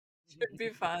Should be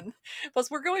fun. Plus,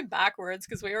 we're going backwards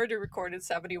because we already recorded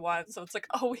 71, so it's like,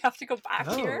 oh, we have to go back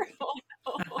here?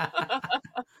 Oh, no.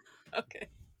 Okay.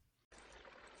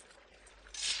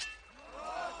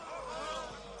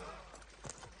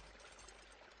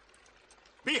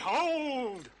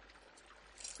 Behold!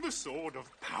 The sword of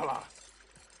power.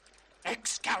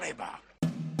 Excalibur.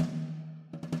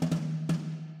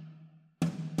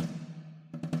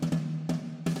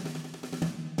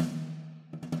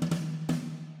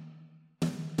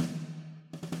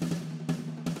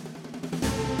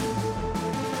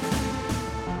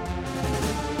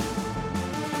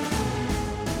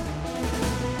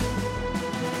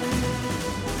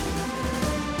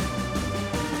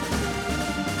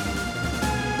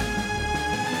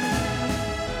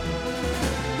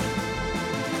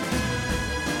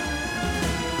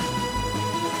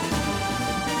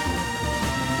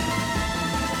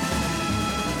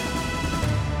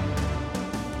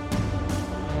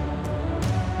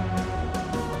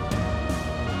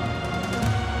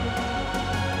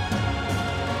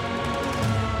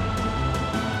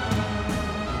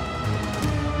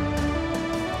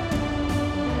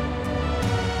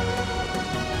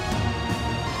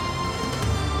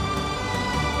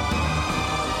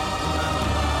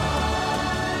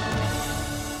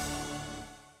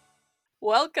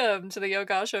 Welcome to the Yo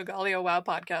Gasho Galio Wow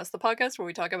podcast, the podcast where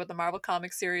we talk about the Marvel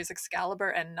Comics series Excalibur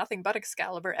and nothing but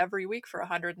Excalibur every week for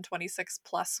 126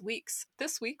 plus weeks.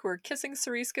 This week, we're kissing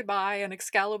Cerise goodbye in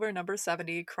Excalibur number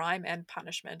 70, Crime and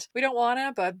Punishment. We don't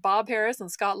wanna, but Bob Harris and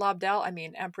Scott Lobdell,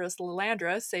 Empress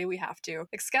Lilandra, say we have to.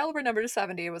 Excalibur number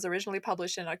 70 was originally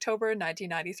published in October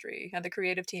 1993, and the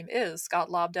creative team is Scott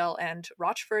Lobdell and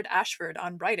Rochford Ashford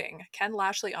on writing, Ken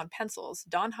Lashley on pencils,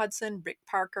 Don Hudson, Rick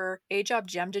Parker, Ajab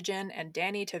Jemdijin, and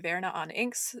Danny Taverna on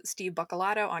inks, Steve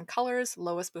Buccalato on colors,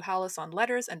 Lois Buhalis on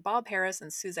letters, and Bob Harris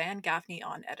and Suzanne Gaffney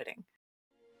on editing.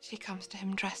 She comes to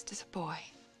him dressed as a boy.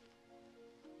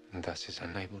 And thus is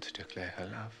unable to declare her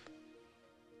love.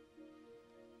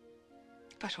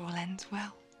 But all ends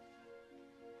well.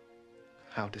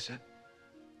 How does it?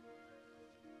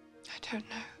 I don't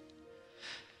know.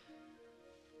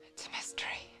 It's a mystery.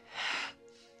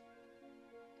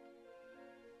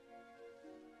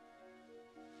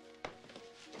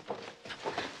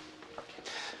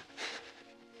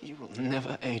 You will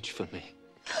never age for me,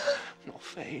 nor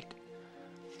fade,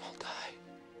 nor die.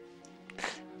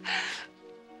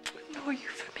 Nor you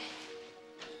for me.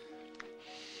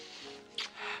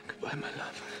 Goodbye, my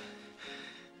love.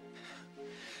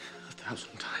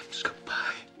 1,000 times goodbye.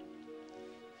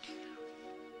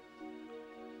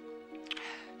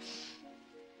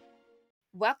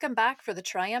 Welcome back for the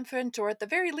triumphant, or at the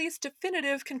very least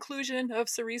definitive, conclusion of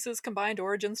Cerise's combined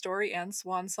origin story and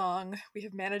swan song. We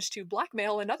have managed to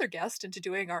blackmail another guest into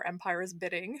doing our Empire's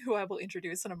bidding, who I will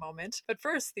introduce in a moment. But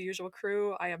first, the usual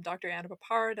crew. I am Dr. Anna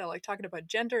Papard. I like talking about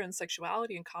gender and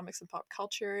sexuality in comics and pop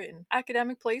culture in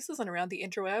academic places and around the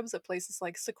interwebs at places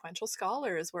like Sequential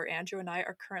Scholars, where Andrew and I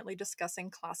are currently discussing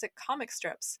classic comic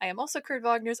strips. I am also Kurt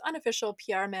Wagner's unofficial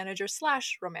PR manager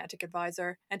 / romantic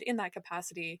advisor, and in that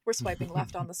capacity, we're swiping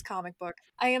left on this comic book.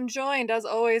 I am joined, as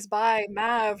always, by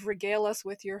Mav. Regale us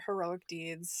with your heroic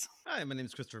deeds. Hi, my name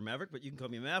is Christopher Maverick, but you can call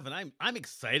me Mav, and I'm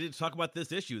excited to talk about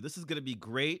this issue. This is going to be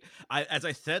great. As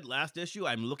I said last issue,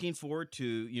 I'm looking forward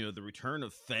to the return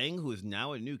of Fang, who is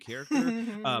now a new character.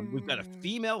 We've got a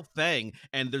female Fang,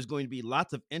 and there's going to be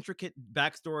lots of intricate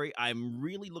backstory. I'm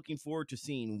really looking forward to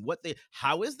seeing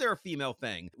how is there a female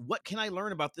Fang? What can I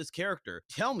learn about this character?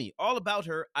 Tell me all about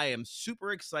her. I am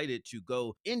super excited to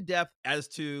go in depth as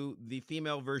to the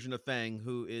female version of Fang,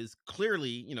 who is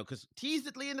clearly, because teased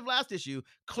at the end of last issue,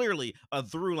 clearly a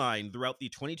through line throughout the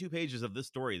 22 pages of this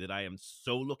story that I am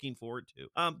so looking forward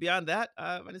to. Beyond that,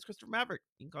 my name is Christopher Maverick.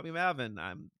 You can call me Mav, and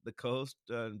I'm the co-host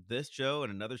of this show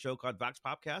and another show called Vox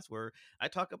Popcast, where I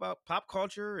talk about pop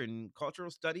culture and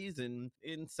cultural studies and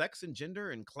in sex and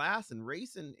gender and class and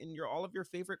race and all of your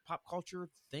favorite pop culture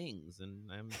things.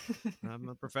 And I'm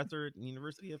a professor at the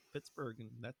University of Pittsburgh, and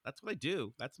that's what I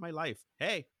do. That's my life.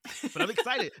 Hey, but I'm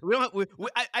excited.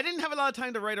 I didn't have a lot of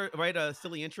time to write a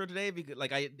silly intro today because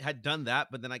I had done that,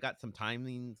 but then I got some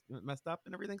timing messed up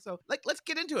and everything. So let's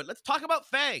get into it. Let's talk about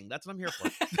Fang. That's what I'm here for.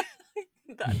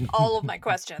 All of my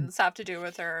questions have to do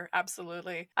with her.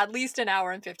 Absolutely. At least an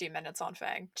hour and 50 minutes on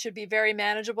Fang. Should be very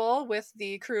manageable with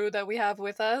the crew that we have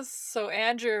with us. So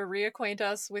Andrew, reacquaint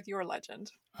us with your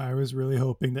legend. I was really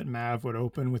hoping that Mav would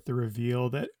open with the reveal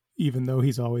that even though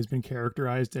he's always been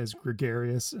characterized as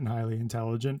gregarious and highly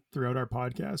intelligent throughout our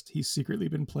podcast, he's secretly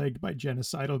been plagued by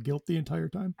genocidal guilt the entire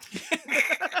time.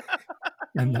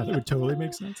 And that would totally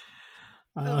make sense.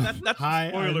 That's Hi, a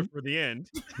spoiler I'm, for the end.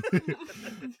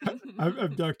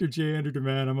 I'm Dr. J. Andrew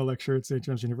DeMann. I'm a lecturer at St.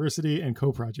 John's University and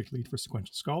co-project lead for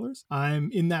Sequential Scholars. I'm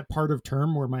in that part of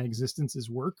term where my existence is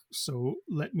work, so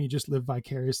let me just live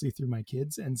vicariously through my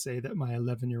kids and say that my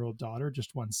 11-year-old daughter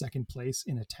just won second place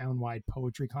in a town-wide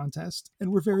poetry contest,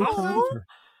 and we're very proud of her.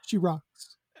 She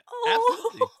rocks.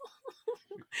 Absolutely.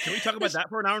 Can we talk about that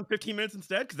for an hour and 15 minutes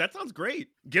instead? Because that sounds great.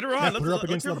 Get her on. Yeah, let's put her up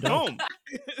let's against hear the Lebel.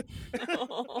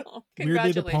 Oh,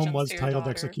 Weirdly, the poem congratulations was to your titled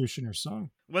daughter. Executioner's Song.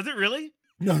 Was it really?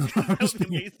 No, I'm That just was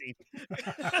being- amazing.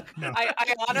 No.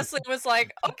 I honestly was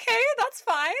like, okay, that's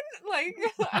fine. Like,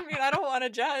 I mean, I don't want to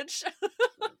judge.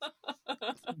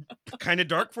 Kind of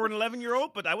dark for an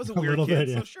 11-year-old, but I was a weird little kid, bit,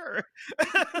 yeah. so sure.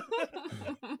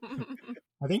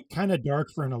 I think kind of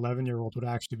dark for an 11-year-old would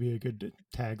actually be a good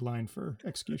tagline for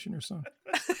Executioner's Song.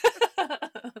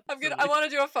 I want to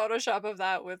do a Photoshop of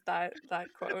that with that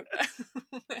quote.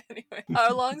 Anyway,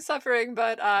 our long-suffering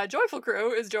but joyful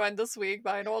crew is joined this week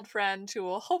by an old friend who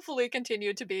will hopefully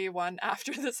continue to be one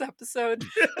after this episode.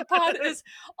 The pod is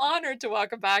honored to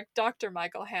welcome back Dr.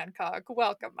 Michael Hancock.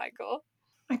 Welcome, Michael.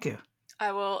 Thank you.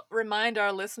 I will remind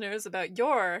our listeners about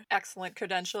your excellent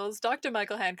credentials. Dr.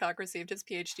 Michael Hancock received his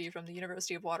PhD from the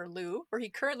University of Waterloo, where he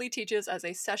currently teaches as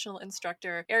a sessional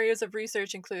instructor. Areas of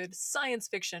research include science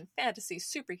fiction, fantasy,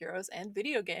 superheroes, and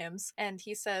video games. And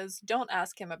he says, don't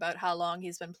ask him about how long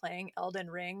he's been playing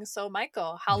Elden Ring. So,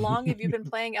 Michael, how long have you been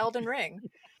playing Elden Ring?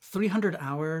 300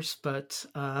 hours, but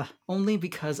only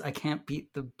because I can't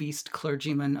beat the beast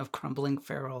clergyman of Crumbling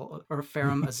Feral or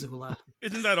Ferrum Azula.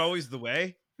 Isn't that always the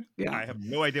way? Yeah. I have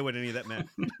no idea what any of that meant.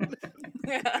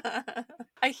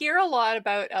 I hear a lot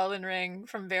about Elden Ring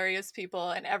from various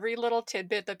people, and every little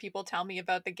tidbit that people tell me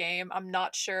about the game, I'm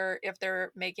not sure if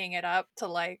they're making it up to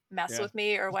like mess with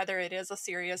me or whether it is a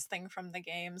serious thing from the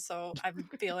game. So I'm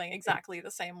feeling exactly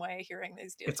the same way hearing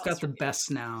these details. It's got the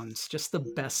best nouns, just the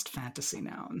best fantasy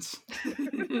nouns.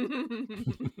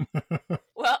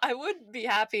 Well, I would be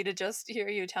happy to just hear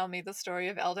you tell me the story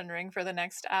of Elden Ring for the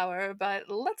next hour, but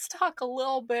let's talk a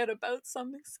little bit about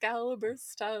some Excalibur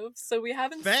stuff. So we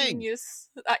haven't seen you.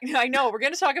 I know, we're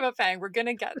going to talk about Fang. We're going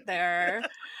to get there.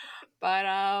 But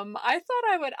I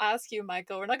thought I would ask you,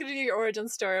 Michael, we're not going to do your origin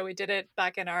story. We did it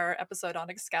back in our episode on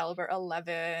Excalibur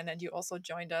 11, and you also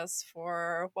joined us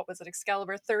for, what was it,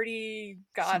 Excalibur 30?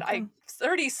 God,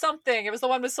 30-something. It was the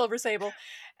one with Silver Sable.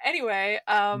 Anyway,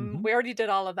 we already did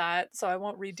all of that, so I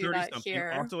won't redo that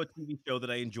here. Also a TV show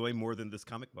that I enjoy more than this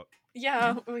comic book.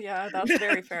 Yeah, yeah, that's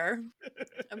very fair.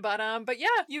 But yeah,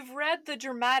 you've read the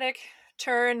dramatic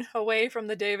turn away from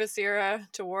the Davis era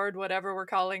toward whatever we're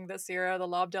calling this era, the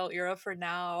Lobdell era for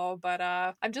now. But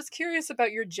I'm just curious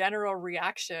about your general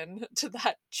reaction to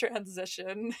that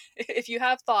transition. If you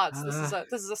have thoughts,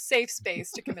 this is a safe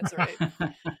space to commiserate.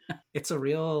 It's a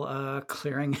real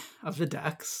clearing of the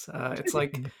decks. It's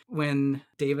like when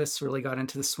Davis really got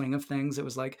into the swing of things, it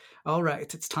was like, all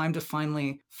right, it's time to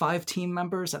finally 5 team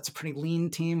members. That's a pretty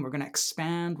lean team. We're going to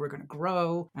expand. We're going to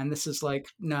grow. And this is like,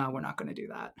 no, we're not going to do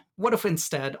that. What if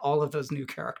instead all of those new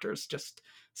characters just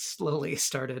slowly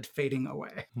started fading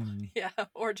away? Yeah,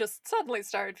 or just suddenly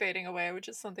started fading away, which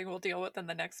is something we'll deal with in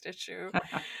the next issue.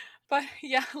 But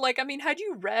yeah, like, I mean, had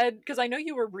you read, because I know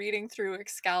you were reading through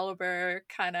Excalibur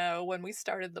kind of when we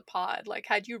started the pod, like,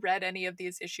 had you read any of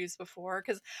these issues before?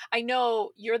 Because I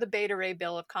know you're the Beta Ray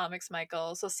Bill of comics,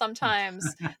 Michael, so sometimes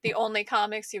the only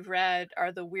comics you've read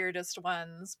are the weirdest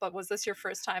ones, but was this your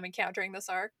first time encountering this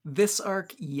arc? This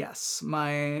arc, yes.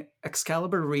 My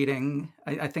Excalibur reading,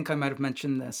 I think I might have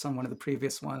mentioned this on one of the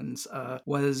previous ones,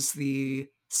 was the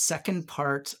second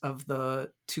part of the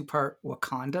 2-part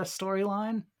Wakanda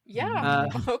storyline. Yeah,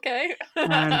 okay.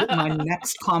 And my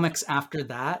next comics after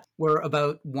that were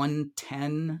about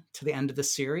 110 to the end of the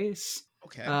series.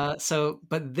 Okay.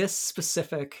 But this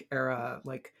specific era,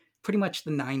 like pretty much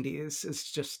the 90s, is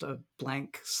just a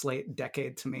blank slate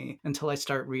decade to me until I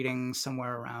start reading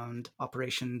somewhere around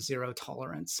Operation Zero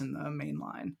Tolerance in the main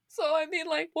line. So, I mean,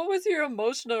 like, what was your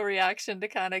emotional reaction to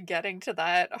kind of getting to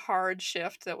that hard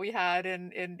shift that we had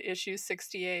in issue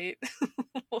 68?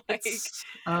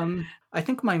 I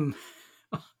think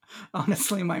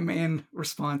honestly, my main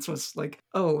response was like,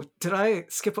 oh, did I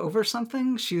skip over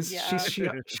something? She's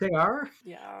Shi'ar?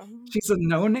 Yeah. She's a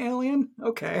known alien?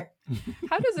 Okay.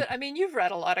 How does it, I mean, you've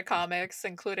read a lot of comics,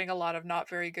 including a lot of not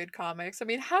very good comics. I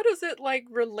mean, how does it like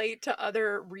relate to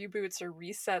other reboots or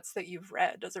resets that you've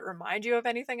read? Does it remind you of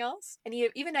anything else?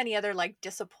 Even any other like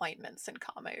disappointments in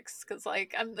comics? Because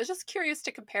like, I'm just curious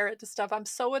to compare it to stuff. I'm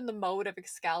so in the mode of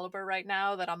Excalibur right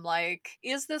now that I'm like,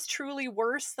 is this truly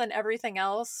worse than everything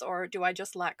else, or do I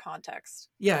just lack context?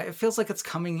 Yeah, it feels like it's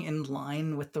coming in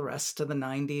line with the rest of the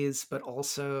 90s, but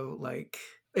also like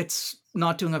it's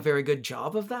not doing a very good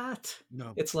job of that.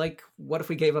 No. It's like, what if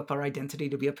we gave up our identity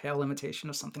to be a pale imitation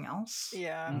of something else?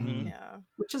 Yeah, Mhm. yeah.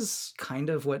 Which is kind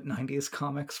of what 90s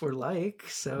comics were like.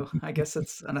 So I guess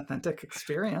it's an authentic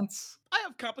experience. I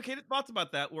have complicated thoughts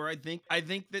about that, where I think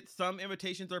that some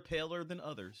imitations are paler than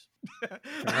others.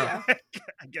 Yeah.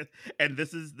 I guess, and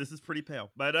this is pretty pale,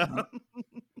 but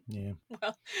Yeah.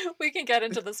 Well, we can get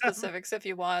into the specifics if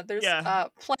you want. There's Yeah.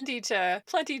 plenty to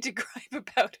gripe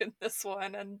about in this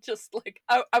one, and just like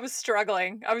I was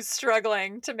struggling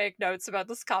to make notes about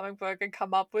this comic book and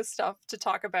come up with stuff to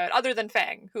talk about other than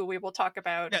Fang, who we will talk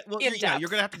about Yeah, well, in depth. you're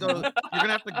gonna have to go. You're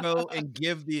gonna have to go and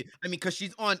give the. I mean, because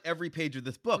she's on every page of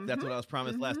this book. That's what I was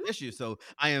promised last issue. So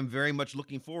I am very much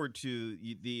looking forward to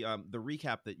the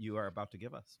recap that you are about to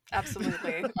give us.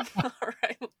 Absolutely. All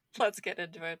right, let's get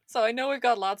into it. So I know we've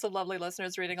got lots of lovely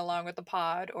listeners reading along with the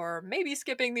pod, or maybe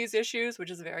skipping these issues, which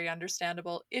is very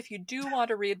understandable. If you do want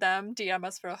to read them, DM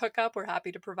us for a hookup. We're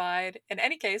happy to provide. In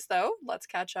any case, though, let's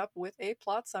catch up with a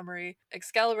plot summary.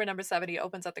 Excalibur number 70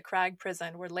 opens at the Crag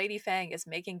prison, where Lady Fang is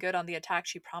making good on the attack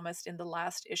she promised in the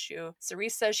last issue.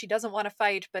 Cerise says she doesn't want to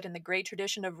fight, but in the great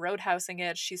tradition of roadhousing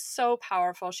it, she's so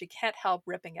powerful she can't help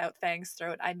ripping out Fang's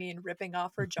throat. I mean, ripping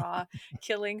off her jaw,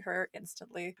 killing her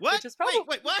instantly. What? Which is probably...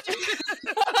 Wait, what?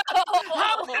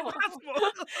 How is that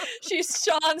possible? She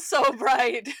shone so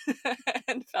bright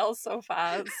and fell so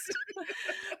fast.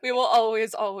 We will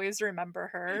always remember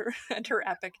her and her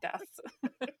epic death.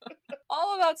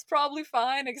 All of that's probably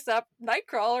fine, except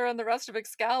Nightcrawler and the rest of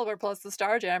Excalibur plus the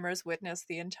Starjammers witness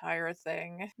the entire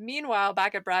thing. Meanwhile,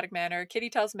 back at Braddock Manor, Kitty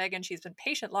tells Megan she's been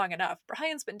patient long enough.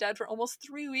 Brian's been dead for almost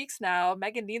 3 weeks now.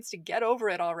 Megan needs to get over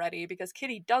it already because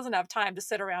Kitty doesn't have time to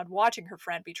sit around watching her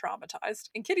friend be traumatized.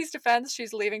 In Kitty's defense,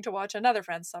 she's leaving to watch another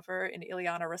friend suffer in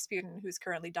Ileana Rasputin, who's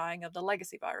currently dying of the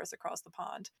legacy virus across the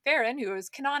pond. Farron, who is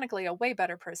canonically a way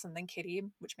better person than Kitty,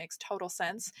 which makes total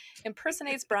sense,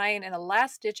 impersonates Brian in a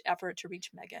last-ditch effort to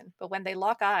reach Megan. But when they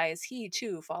lock eyes, he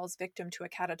too falls victim to a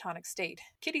catatonic state.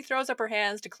 Kitty throws up her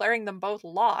hands, declaring them both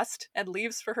lost, and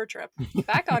leaves for her trip.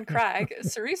 Back on Crag,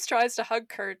 Cerise tries to hug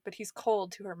Kurt, but he's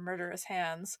cold to her murderous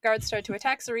hands. Guards start to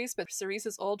attack Cerise, but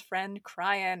Cerise's old friend,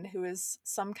 Cryan, who is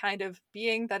some kind of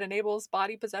being that enables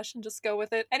body possession, just go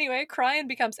with it. Anyway, Cryan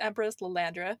becomes Empress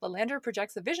Lilandra. Lilandra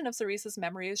projects a vision of Cerise's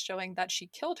memories, showing that she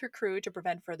killed her crew to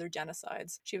prevent further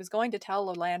genocides. She was going to tell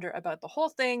Lilandra about the whole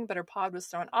thing, but her pod was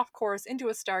thrown off course into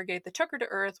a stargate that took her to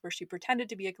Earth, where she pretended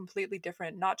to be a completely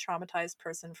different, not traumatized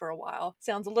person for a while.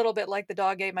 Sounds a little bit like the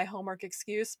dog ate my homework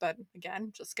excuse, but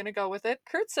again, just gonna go with it.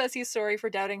 Kurt says he's sorry for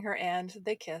doubting her, and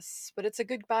they kiss. But it's a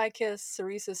goodbye kiss.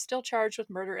 Cerise is still charged with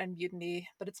murder and mutiny,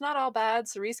 but it's not all bad.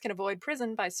 Cerise can avoid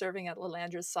prison by serving at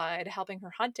Lilandra's side, helping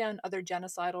her hunt down other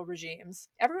genocidal regimes.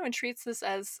 Everyone treats this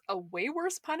as a way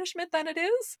worse punishment than it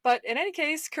is, but in any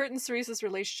case, Kurt and Cerise's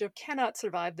relationship cannot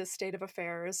survive this state of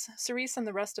affairs. Cerise and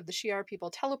the rest of the Shi'ar people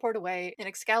teleport away, and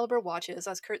Excalibur watches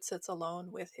as Kurt sits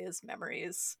alone with his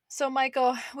memories. So,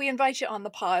 Michael, we invite you on the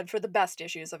pod for the best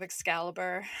issues of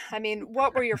Excalibur. I mean,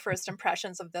 what were your first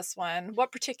impressions of this one?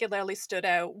 What particularly stood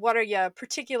out? What are you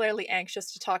particularly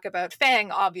anxious to talk about?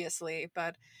 Fang, obviously,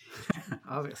 but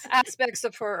Obviously. aspects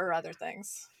of her or other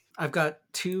things. I've got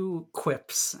 2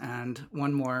 quips and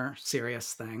one more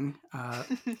serious thing.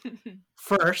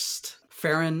 First,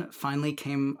 Farron finally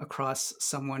came across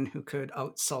someone who could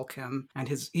outsulk him, and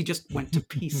he just went to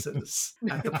pieces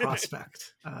at the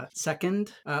prospect.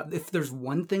 Second, if there's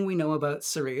one thing we know about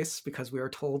Cerise, because we are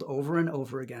told over and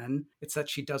over again, it's that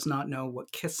she does not know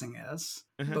what kissing is.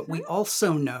 But we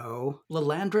also know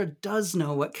Lilandra does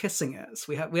know what kissing is.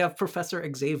 We have Professor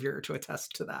Xavier to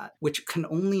attest to that, which can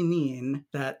only mean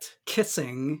that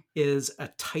kissing is a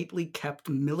tightly kept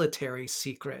military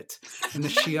secret in the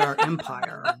Shi'ar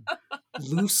Empire.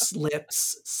 Loose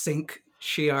lips sink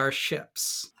Shi'ar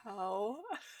ships. Oh.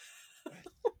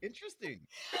 Interesting.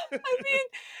 I mean,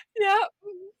 yeah.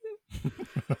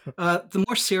 The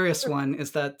more serious one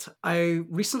is that I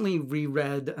recently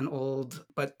reread an old,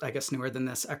 but I guess newer than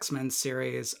this, X-Men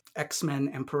series, X-Men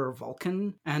Emperor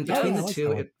Vulcan. And between the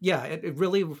two, it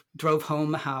really drove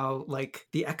home how like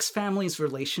the X-Family's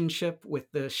relationship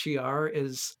with the Shi'ar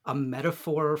is a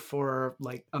metaphor for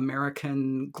like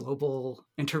American global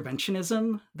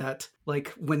interventionism, that like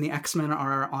when the X-Men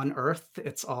are on Earth,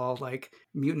 it's all like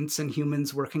mutants and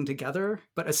humans working together.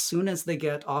 But as soon as they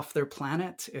get off their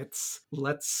planet, it's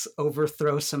let's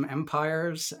overthrow some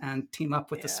empires and team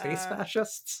up with the space Yeah.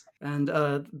 fascists. And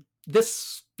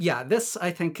this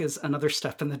I think is another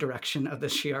step in the direction of the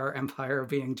Shi'ar Empire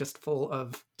being just full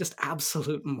of just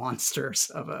absolute monsters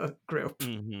of a group.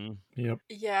 Mm-hmm. Yep.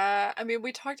 Yeah, I mean,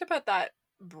 we talked about that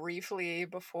briefly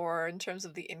before in terms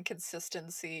of the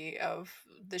inconsistency of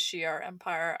the Shi'ar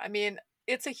Empire. I mean,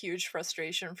 it's a huge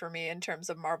frustration for me in terms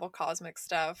of Marvel Cosmic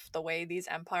stuff, the way these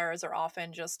empires are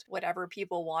often just whatever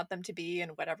people want them to be in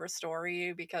whatever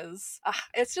story, because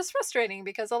it's just frustrating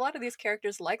because a lot of these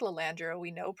characters, like Lilandra, we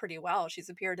know pretty well. She's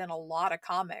appeared in a lot of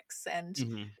comics, and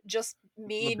Mm-hmm. just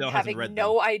me Labelle hasn't having read them.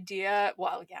 no idea.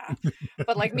 Well, yeah,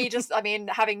 but like me just, I mean,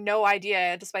 having no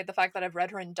idea, despite the fact that I've read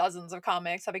her in dozens of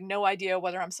comics, having no idea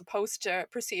whether I'm supposed to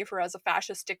perceive her as a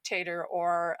fascist dictator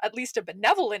or at least a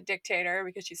benevolent dictator,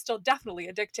 because she's still definitely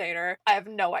a dictator. I have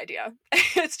no idea.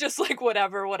 It's just like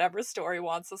whatever story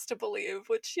wants us to believe,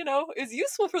 which, you know, is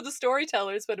useful for the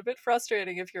storytellers, but a bit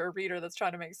frustrating if you're a reader that's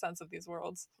trying to make sense of these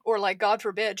worlds. Or like, God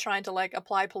forbid, trying to like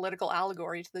apply political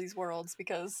allegory to these worlds,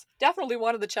 because definitely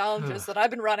one of the challenges that I've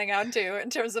been running into in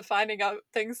terms of finding out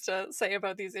things to say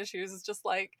about these issues is just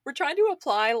like, we're trying to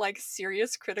apply like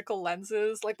serious critical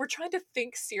lenses. Like, we're trying to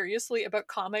think seriously about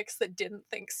comics that didn't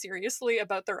think seriously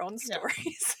about their own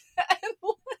stories. And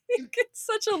like, it's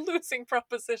such a losing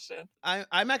proposition.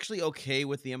 I'm actually okay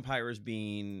with the empires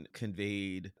being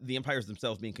conveyed, the empires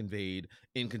themselves being conveyed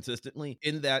inconsistently,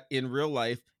 in that in real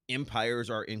life, empires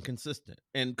are inconsistent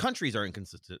and countries are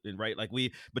inconsistent, right? Like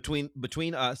we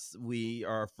between us, we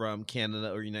are from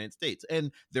Canada or United States,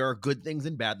 and there are good things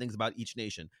and bad things about each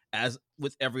nation, as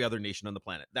with every other nation on the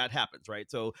planet. That happens, right?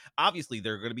 So obviously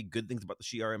there are going to be good things about the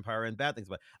Shi'ar Empire and bad things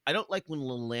about it. I don't like when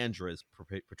Lilandra is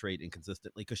portrayed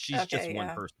inconsistently, because she's just one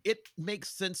person. It makes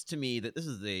sense to me that this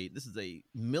is a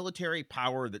military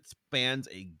power that spans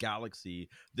a galaxy.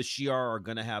 The Shi'ar are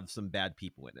going to have some bad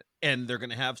people in it, and they're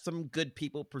going to have some good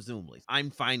people, presumably. I'm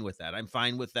fine with that.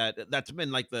 That's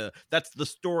been like that's the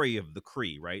story of the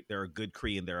Kree, right? They're a good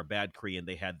Kree and they're a bad Kree, and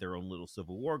they had their own little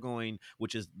civil war going,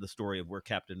 which is the story of where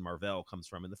Captain Marvel comes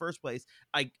from in the first place.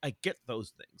 I get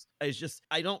those things. It's just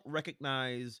I don't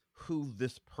recognize who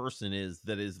this person is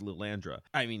that is Lilandra.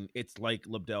 I mean, it's like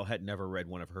Labelle had never read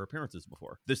one of her appearances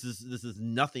before. This is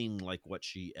nothing like what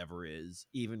she ever is,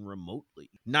 even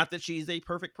remotely. Not that she's a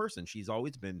perfect person. She's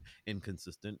always been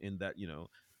inconsistent in that, you know,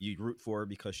 you root for her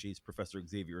because she's Professor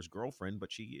Xavier's girlfriend,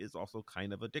 but she is also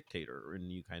kind of a dictator.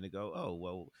 And you kind of go, oh,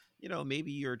 well, you know,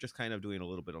 maybe you're just kind of doing a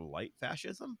little bit of light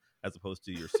fascism as opposed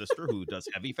to your sister who does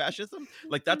heavy fascism.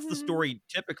 Like, that's the story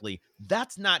typically.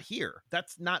 That's not here.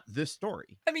 That's not this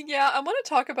story. I mean, yeah, I want to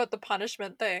talk about the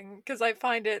punishment thing because I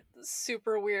find it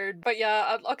super weird. But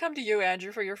yeah, I'll come to you,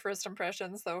 Andrew, for your first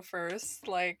impressions, though, first.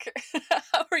 Like,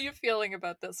 how are you feeling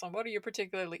about this one? What are you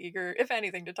particularly eager, if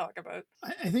anything, to talk about?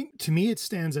 I think to me it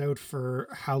stands out for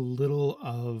how little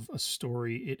of a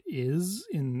story it is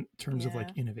in terms of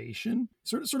like innovation.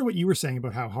 Sort of what you were saying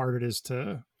about how hard it is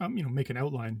to make an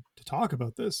outline to talk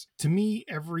about this. To me,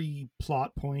 every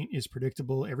plot point is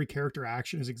predictable. Every character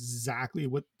action is exactly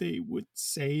what they would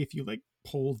say if you like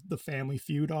polled the Family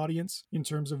Feud audience in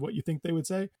terms of what you think they would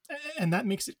say, and that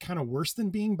makes it kind of worse than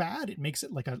being bad. It makes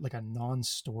it like a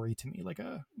non-story to me, like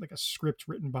a script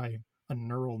written by a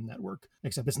neural network,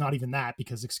 except it's not even that,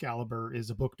 because Excalibur is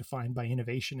a book defined by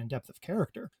innovation and depth of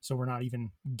character. So we're not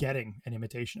even getting an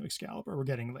imitation of Excalibur. We're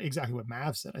getting exactly what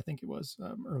Mav said, I think it was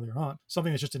earlier on,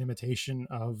 something that's just an imitation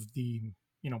of the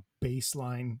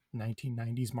baseline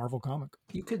 1990s Marvel comic.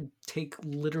 You could take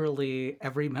literally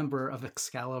every member of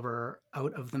Excalibur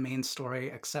out of the main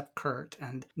story except Kurt,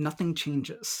 and nothing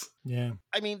changes. Yeah.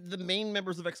 I mean, the main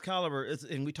members of Excalibur is,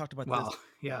 and we talked about this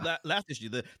last issue.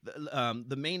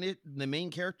 The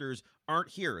main characters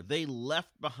aren't here. They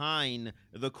left behind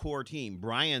the core team.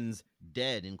 Brian's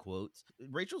dead, in quotes.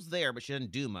 Rachel's there, but she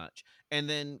doesn't do much. And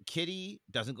then Kitty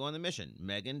doesn't go on the mission.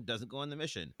 Megan doesn't go on the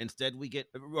mission. Instead, we get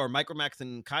Micromax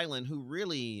and Kylan, who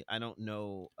really I don't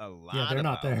know a lot. Yeah, they're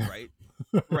about, not there, right?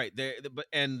 Right. They're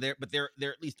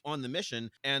at least on the mission,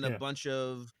 and a bunch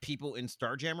of people in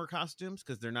Starjammer costumes,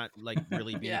 because they're not like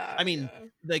really being.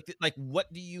 Like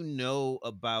what do you know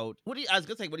about? I was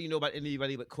gonna say, what do you know about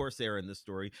anybody but Corsair in this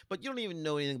story? But you don't even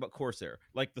know anything about Corsair.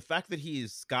 Like the fact that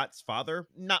he's Scott's father,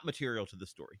 not material to the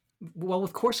story. Well,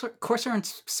 with Corsair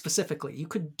specifically, you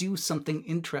could do something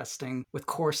interesting with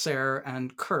Corsair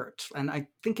and Kurt, and I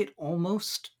think it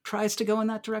almost tries to go in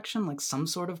that direction, like some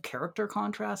sort of character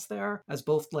contrast there, as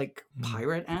both like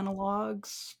pirate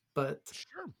analogs. But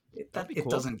sure, That'd be it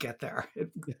cool. doesn't get there.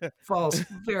 It falls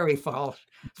very far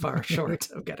short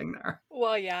of getting there.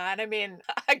 Well, yeah, and I mean,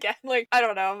 again, like, I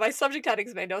don't know, my subject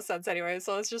headings made no sense anyway,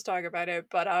 so let's just talk about it.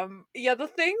 But yeah, the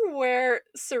thing where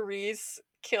Cerise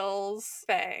kills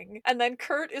Fang, and then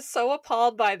Kurt is so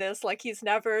appalled by this, like he's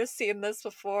never seen this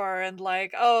before, and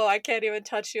like, oh, I can't even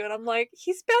touch you, and I'm like,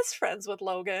 he's best friends with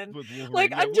Logan. With Wolverine,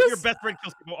 Like, yeah, I'm your just best friend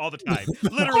kills people all the time,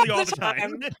 literally all the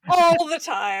time. all the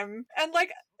time, and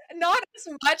like, not as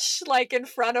much like in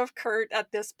front of Kurt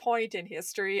at this point in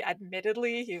history.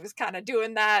 Admittedly, he was kind of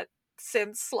doing that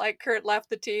since like Kurt left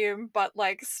the team, but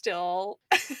like still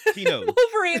He knows.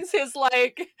 Wolverine's his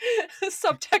like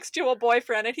subtextual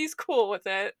boyfriend and he's cool with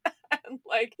it. And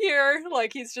like here,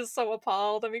 like he's just so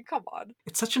appalled. I mean, come on.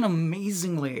 It's such an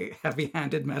amazingly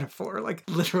heavy-handed metaphor, like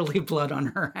literally blood on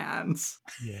her hands.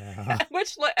 Yeah.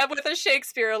 Which with a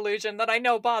Shakespeare allusion that I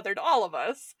know bothered all of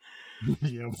us.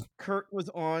 Yep. Kurt was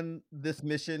on this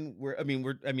mission where I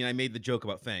made the joke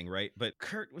about Fang, right? But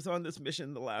Kurt was on this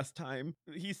mission the last time.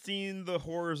 He's seen the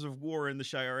horrors of war in the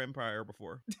Shire Empire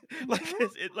before.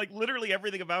 Like literally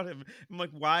everything about him. I'm like,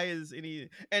 why is any?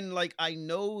 And like I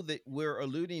know that we're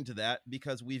alluding to that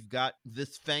because we've got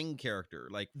this Fang character.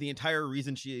 Like the entire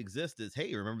reason she exists is,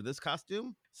 hey, remember this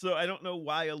costume? So I don't know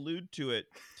why allude to it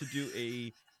to do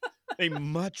a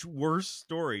much worse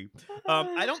story.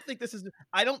 I don't think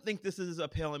this is a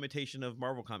pale imitation of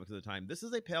Marvel Comics at the time. This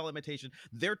is a pale imitation.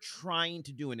 They're trying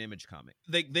to do an Image comic.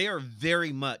 They are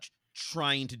very much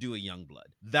trying to do a Youngblood.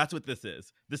 That's what this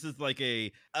is. This is like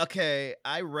okay,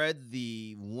 I read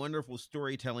the wonderful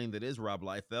storytelling that is Rob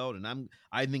Liefeld, and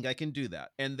I think I can do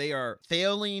that. And they are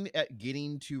failing at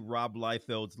getting to Rob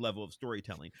Liefeld's level of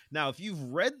storytelling. Now, if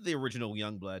you've read the original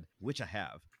Youngblood, which I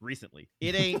have recently,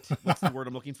 it ain't, what's the word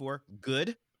I'm looking for?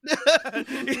 Good.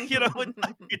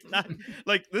 It's not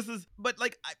like this is, but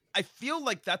like I feel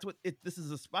like that's what this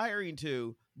is aspiring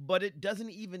to, but it doesn't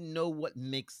even know what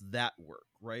makes that work,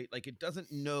 right? Like it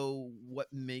doesn't know what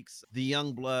makes the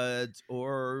Youngbloods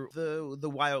or the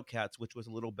Wildcats, which was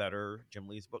a little better, Jim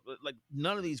Lee's book. Like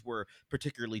none of these were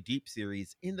particularly deep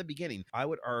series in the beginning. I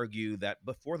would argue that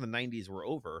before the 90s were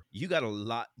over, you got a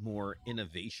lot more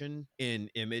innovation in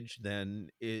Image than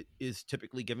it is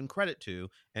typically given credit to,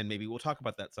 and maybe we'll talk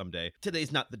about that someday.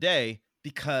 Today's not the day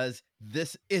because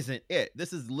this isn't it.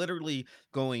 This is literally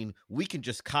going, we can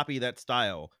just copy that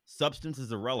style. Substance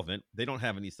is irrelevant. They don't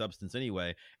have any substance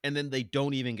anyway. And then they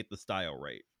don't even get the style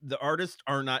right. The artists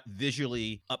are not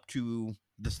visually up to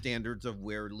the standards of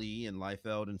where Lee and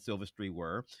Liefeld and Silvestri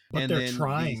were. But and they're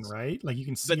trying, right? Like you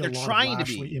can see a lot of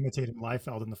Lashley imitating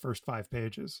Liefeld in the first 5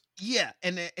 pages. Yeah,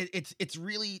 and it's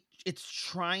really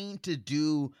trying to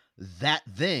do that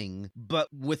thing, but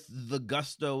with the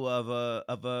gusto of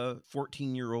a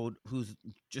 14-year-old who's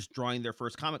just drawing their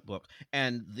first comic book,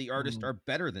 and the artists are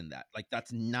better than that. Like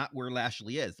that's not where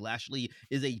Lashley is. Lashley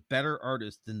is a better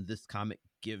artist than this comic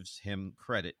gives him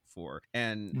credit for,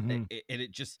 and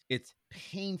it's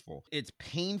painful. It's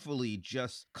painfully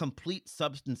just complete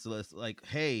substanceless. Like,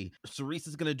 hey, Cerise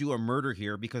is gonna do a murder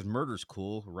here because murder's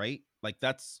cool, right? Like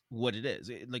that's what it is.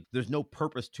 Like there's no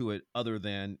purpose to it other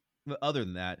than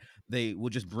that. They will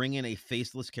just bring in a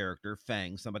faceless character,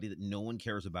 Fang, somebody that no one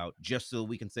cares about, just so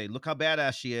we can say, look how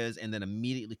badass she is, and then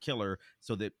immediately kill her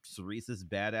so that Cerise is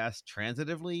badass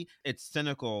transitively. It's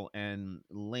cynical and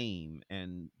lame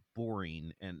and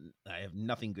boring, and I have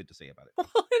nothing good to say about it. And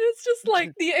it's just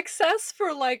like the excess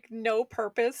for like no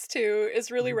purpose too is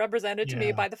really represented to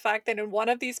me by the fact that in one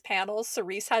of these panels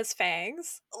Cerise has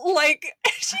fangs. Like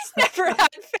she's never had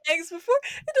fangs before.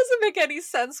 It doesn't make any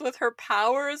sense with her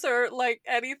powers or like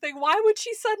anything. Why would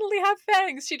she suddenly have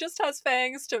fangs? She just has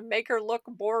fangs to make her look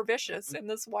more vicious in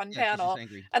this one panel,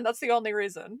 and that's the only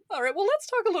reason. All right, well, let's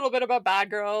talk a little bit about Bad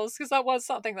Girls, because that was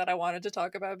something that I wanted to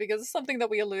talk about, because it's something that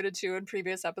we alluded to in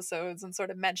previous episodes and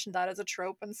sort of mentioned that as a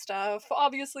trope and stuff.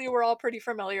 Obviously, we're all pretty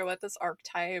familiar with this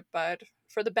archetype, but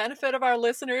for the benefit of our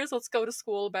listeners, let's go to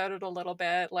school about it a little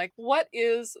bit. Like, what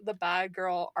is the bad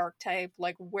girl archetype?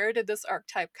 Like, where did this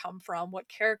archetype come from? What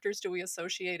characters do we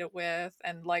associate it with?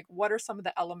 And like, what are some of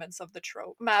the elements of the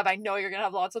trope? Mav, I know you're gonna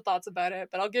have lots of thoughts about it,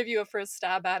 but I'll give you a first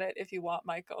stab at it if you want,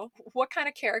 Michael. What kind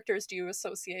of characters do you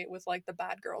associate with like the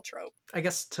bad girl trope? I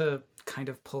guess to kind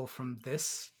of pull from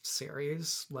this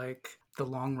series, like the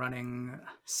long-running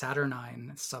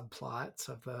Saturnine subplots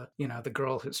of the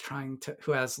girl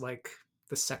who has like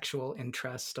the sexual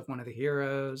interest of one of the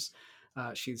heroes.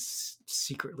 She's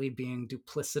secretly being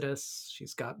duplicitous.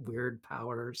 She's got weird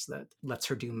powers that lets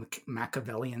her do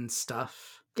Machiavellian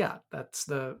stuff. yeah, that's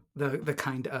the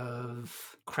kind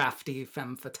of crafty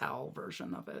femme fatale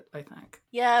version of it, I think.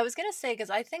 Yeah, I was gonna say because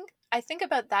I think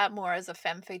about that more as a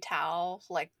femme fatale,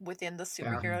 like within the Yeah.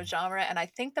 superhero genre, and I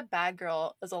think the bad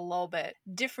girl is a little bit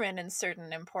different in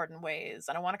certain important ways,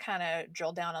 and I want to kind of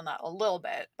drill down on that a little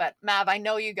bit. But Mav, I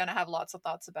know you're gonna have lots of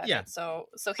thoughts about Yeah, it, so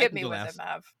I hit can me go with it, last.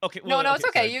 Mav. Okay, No, well, no, it's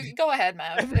okay, okay. sorry. You go ahead,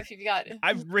 Mav, if you got it.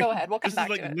 I've Go written ahead. We'll come this is back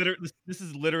like to it. this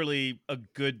is literally a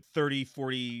good 30,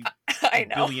 40 I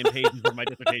know. billion pages of my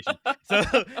dissertation.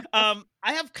 So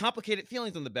I have complicated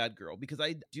feelings on the bad girl because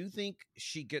I do think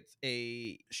she gets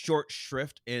a short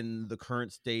shrift in the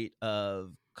current state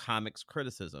of comics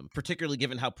criticism, particularly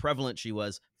given how prevalent she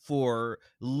was for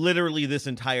literally this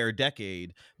entire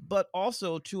decade, but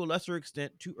also to a lesser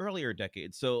extent to earlier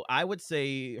decades. So I would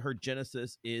say her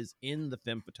genesis is in the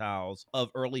femme fatales of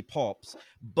early pulps,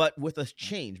 but with a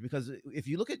change. Because if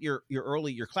you look at your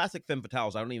classic femme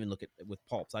fatales, I don't even look at with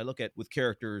pulps. I look at with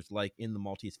characters like in the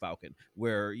Maltese Falcon,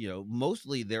 where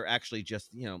mostly they're actually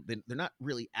just they're not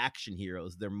really action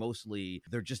heroes.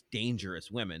 They're just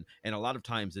dangerous women, and a lot of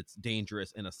times it's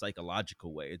dangerous in a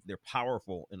psychological way. They're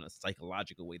powerful in a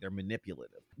psychological way. They're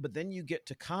manipulative. But then you get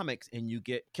to comics and you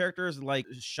get characters like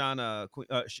Sheena,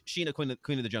 Queen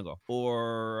of the Jungle,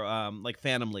 or like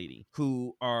Phantom Lady,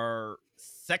 who are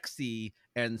sexy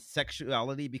and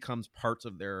sexuality becomes parts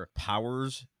of their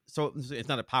powers. So it's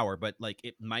not a power, but like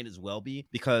it might as well be,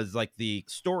 because like the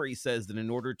story says that in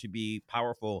order to be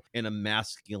powerful in a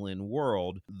masculine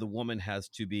world, the woman has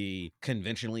to be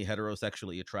conventionally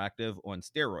heterosexually attractive on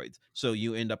steroids. So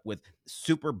you end up with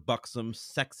super buxom,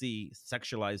 sexy,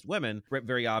 sexualized women,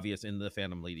 very obvious in the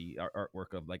Phantom Lady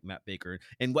artwork of like Matt Baker,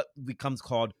 and what becomes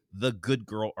called the good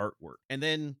girl artwork. And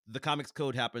then the comics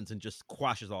code happens and just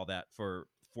quashes all that for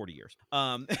 40 years.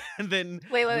 And then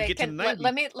we Wait. get to the Let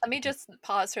 90s. me just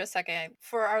pause for a second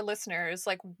for our listeners.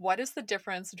 Like, what is the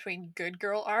difference between good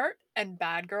girl art and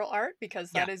bad girl art? Because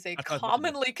Yeah, that is a that's what I was about to do.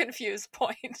 commonly confused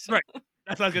point. Right.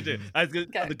 That's what I was gonna do. I was gonna,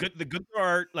 Okay. the good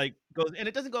art like goes, and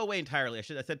it doesn't go away entirely. I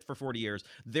said for 40 years.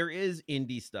 There is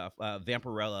indie stuff.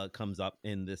 Vampirella comes up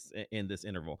in this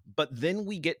interval, but then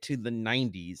we get to the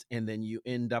 90s, and then you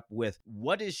end up with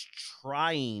what is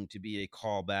trying to be a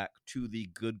callback to the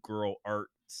good girl art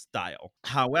style.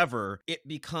 However, it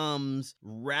becomes,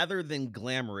 rather than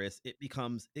glamorous, it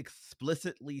becomes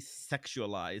explicitly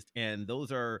sexualized, and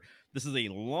this is a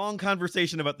long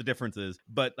conversation about the differences,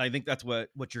 but I think that's what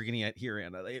you're getting at here,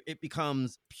 Anna. It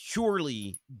becomes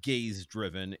purely gaze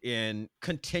driven in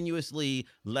continuously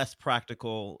less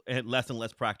practical and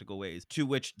less practical ways, to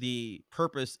which the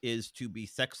purpose is to be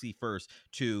sexy first,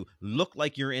 to look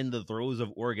like you're in the throes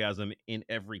of orgasm in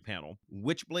every panel.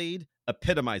 Witchblade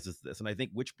epitomizes this, and I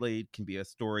think Witchblade can be a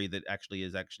story that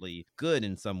is actually good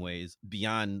in some ways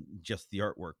beyond just the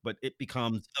artwork. But it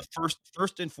becomes the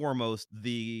first and foremost,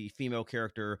 the female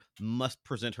character must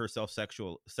present herself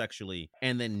sexually,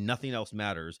 and then nothing else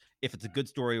matters. If it's a good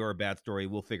story or a bad story,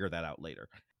 we'll figure that out later.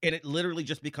 And it literally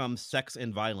just becomes sex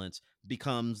and violence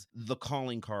becomes the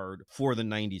calling card for the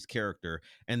 90s character.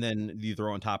 And then you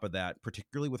throw on top of that,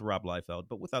 particularly with Rob Liefeld,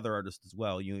 but with other artists as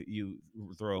well, you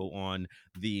throw on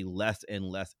the less and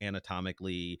less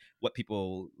anatomically, what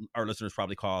our listeners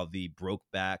probably call the broke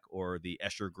back or the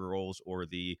Escher girls or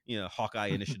the Hawkeye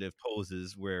Initiative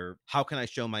poses, where how can I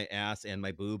show my ass and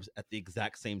my boobs at the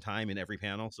exact same time in every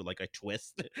panel? So like I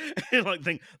twist and like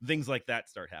things like that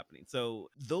start happening. So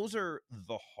those are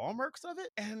the hallmarks of it,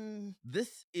 and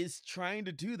this is trying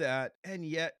to do that, and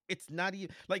yet it's not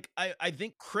even like I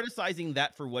think criticizing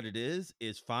that for what it is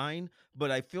fine,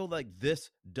 but I feel like this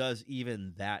does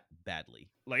even that badly.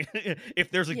 Like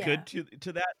if there's a Yeah. good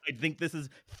to that, I think this is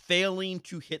failing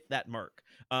to hit that mark.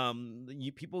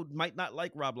 People might not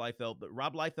like Rob Liefeld, but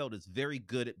Rob Liefeld is very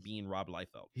good at being Rob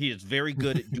Liefeld. He is very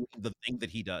good at doing the thing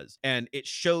that he does, and it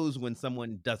shows when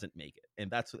someone doesn't make it.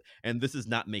 And this is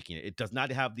not making it. It does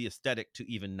not have the aesthetic to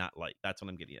even not like. That's what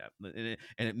I'm getting at, and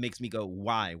it makes me go,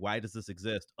 why? Why does this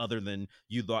exist? Other than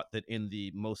you thought that in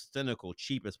the most cynical,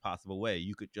 cheapest possible way,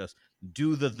 you could just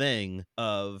do the thing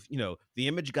of the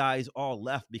Image guys all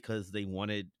left because they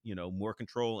wanted more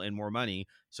control and more money,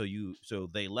 so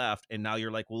they left, and now you're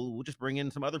like, well, we'll just bring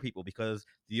in some other people because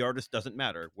the artist doesn't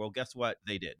matter. Well, guess what?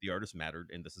 They did. The artist mattered,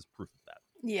 and this is proof of that.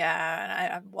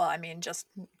 Yeah, and well, I mean, just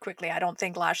quickly, I don't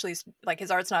think Lashley's like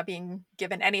his art's not being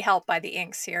given any help by the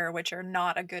inks here, which are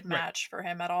not a good Right. match for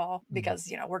him at all.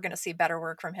 Because we're going to see better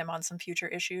work from him on some future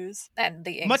issues, and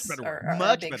the Much inks better work. are a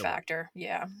Much big better work. factor.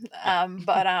 Yeah, Yeah.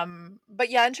 but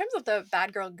yeah, in terms of the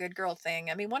bad girl, good girl thing,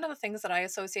 I mean, one of the things that I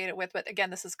associate it with, but again,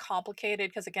 this is complicated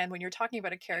because again, when you're talking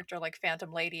about a character like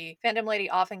Phantom Lady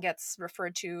often gets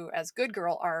referred to as good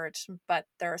girl art, but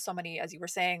there are so many, as you were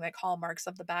saying, like hallmarks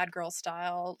of the bad girl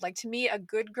style. Like to me, a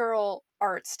good girl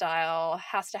art style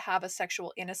has to have a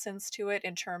sexual innocence to it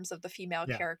in terms of the female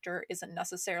Yeah. character isn't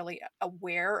necessarily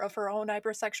aware of her own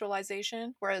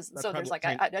hypersexualization. Whereas, That's so there's probably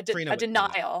like what Trina a would say.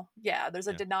 denial. Yeah, there's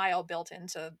a Yeah. denial built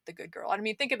into the good girl. I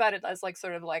mean, think about it as like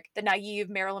sort of like the naive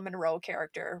Marilyn Monroe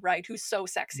character, right? Who's so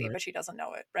sexy, Right. but she doesn't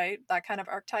know it, right? That kind of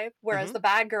archetype. Whereas Mhm. the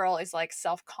bad girl is like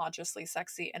self consciously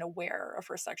sexy and aware of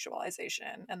her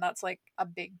sexualization. And that's like a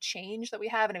big change that we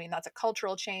have. And I mean, that's a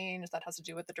cultural change that has to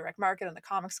do with the direct market and the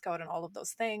comics code and all of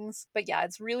those things. But yeah,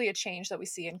 it's really a change that we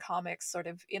see in comics sort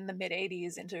of in the mid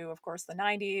 80s into, of course, the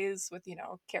 90s with,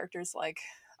 characters like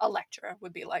Electra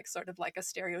would be like sort of like a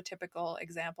stereotypical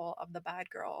example of the bad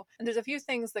girl. And there's a few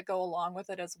things that go along with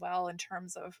it as well in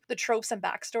terms of the tropes and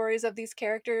backstories of these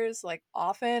characters. Like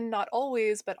often, not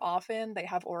always, but often they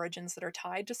have origins that are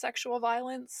tied to sexual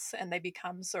violence and they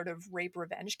become sort of rape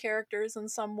revenge characters in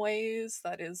some ways.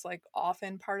 That is like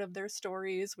often part of their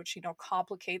stories, which,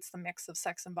 complicates the mix of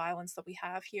sex and violence that we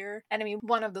have here. And I mean,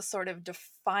 one of the sort of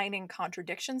defining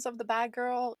contradictions of the bad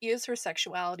girl is her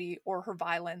sexuality or her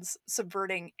violence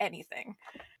subverting anything,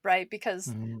 right?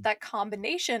 Because that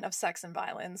combination of sex and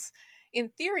violence in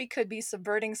theory could be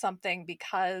subverting something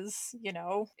because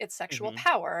it's sexual Mhm.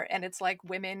 power and it's like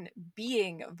women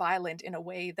being violent in a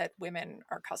way that women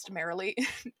are customarily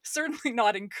certainly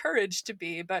not encouraged to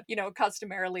be, but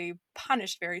customarily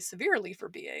punished very severely for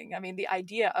being. I mean, the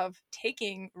idea of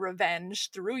taking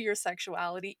revenge through your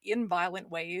sexuality in violent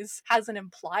ways has an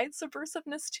implied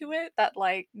subversiveness to it that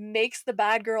like makes the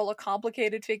bad girl a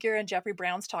complicated figure, and Jeffrey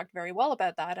Brown's talked very well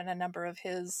about that in a number of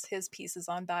his pieces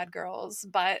on bad girls.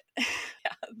 But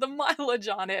yeah, the mileage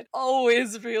on it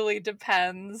always really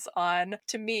depends on,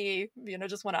 to me,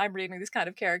 just when I'm reading these kind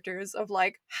of characters, of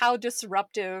like how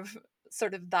disruptive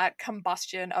sort of that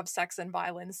combustion of sex and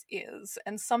violence is.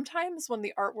 And sometimes when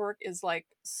the artwork is like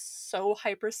so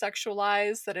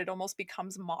hypersexualized that it almost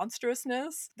becomes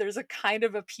monstrousness, there's a kind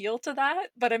of appeal to that.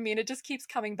 But I mean, it just keeps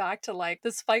coming back to like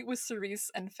this fight with Cerise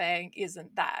and Fang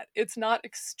isn't that. It's not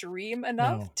extreme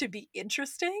enough No. to be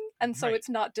interesting. And so Right. it's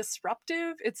not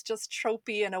disruptive. It's just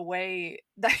tropey in a way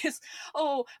that is,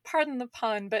 oh, pardon the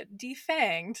pun, but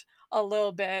defanged a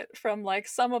little bit from like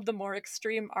some of the more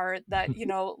extreme art that,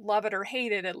 love it or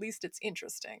hate it, at least it's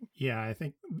interesting. Yeah, I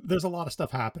think there's a lot of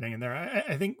stuff happening in there.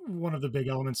 I think one of the big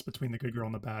elements between the good girl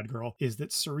and the bad girl is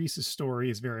that Cerise's story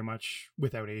is very much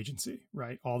without agency,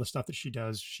 right? All the stuff that she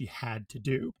does, she had to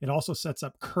do. It also sets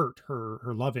up Kurt, her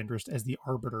love interest, as the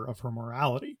arbiter of her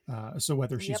morality. So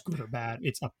whether she's Yep. good or bad,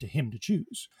 it's up to him to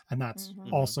choose. And that's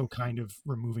Mhm. also kind of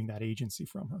removing that agency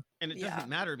from her. And it Yeah. doesn't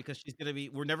matter because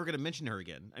we're never going to mention her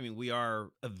again. I mean, we are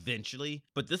eventually,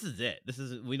 but this is it.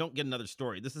 We don't get another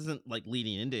story. This isn't like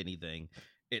leading into anything.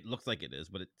 It looks like it is,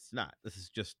 but it's not. This is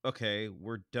just, okay,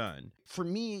 we're done. For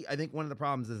me, I think one of the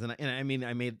problems is, and I mean,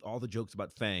 I made all the jokes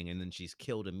about Fang and then she's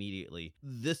killed immediately.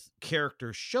 This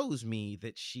character shows me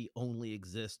that she only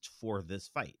exists for this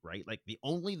fight, right? Like the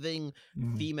only thing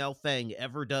female Fang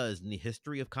ever does in the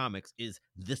history of comics is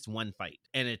this one fight.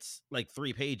 And it's like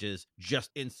 3 pages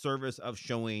just in service of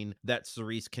showing that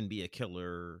Cerise can be a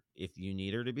killer if you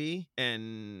need her to be.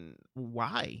 And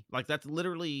why? Like that's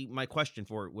literally my question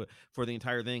for the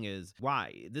entire thing is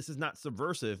why? This is not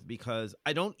subversive because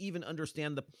I don't even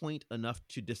understand the point enough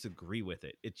to disagree with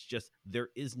it. It's just there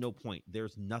is no point.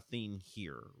 There's nothing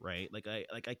here, right?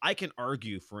 I can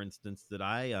argue, for instance, that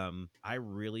I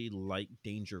really like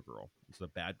Danger Girl. It's a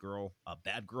bad girl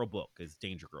book is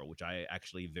Danger Girl, which I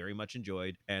actually very much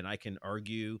enjoyed. And I can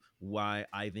argue why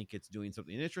I think it's doing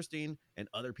something interesting. And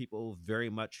other people very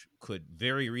much could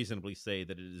very reasonably say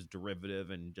that it is derivative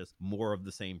and just more of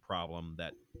the same problem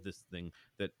that this thing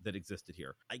that existed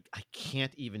here. I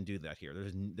can't even do that here.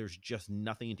 There's just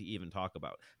nothing to even talk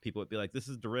about. People would be like, this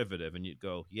is derivative. And you'd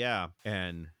go, yeah.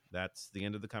 And that's the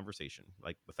end of the conversation.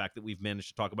 Like the fact that we've managed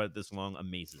to talk about it this long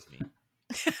amazes me.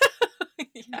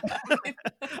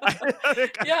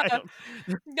 Yeah.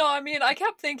 No, I mean, I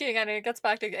kept thinking, and it gets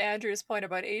back to Andrew's point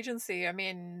about agency. I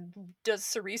mean, does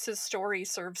Cerise's story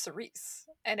serve Cerise?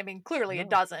 And I mean, clearly it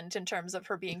No. doesn't in terms of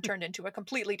her being turned into a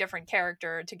completely different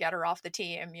character to get her off the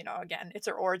team. You know, again, it's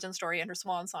her origin story and her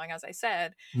swan song, as I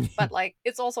said. But like,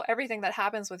 it's also everything that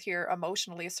happens with here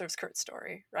emotionally serves Kurt's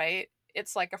story, right?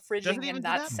 It's like a Doesn't fridging even in do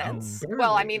that that? sense. No,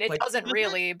 Well, I barely. mean, it Like- doesn't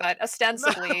really, but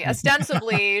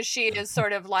ostensibly, she is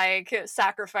sort of like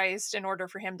sacrificed in order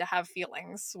for him to have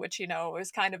feelings, which, you know, is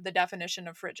kind of the definition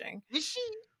of fridging. Is she?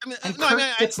 I mean, And no, I Kurt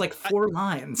mean, gets like 4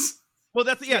 lines. well,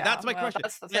 that's Yeah, that's my well, question.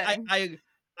 that's the And thing.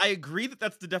 I agree that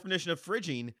that's the definition of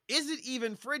fridging. Is it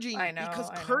even fridging? I know, Because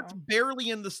I Kurt's know. barely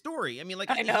in the story. I mean, like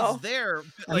I know. he's there.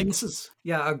 But, I mean, like, this is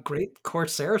a great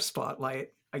Corsair spotlight,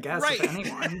 I guess, Right. if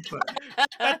anyone. But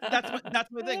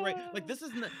that's my thing, right? Like this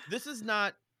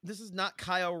is not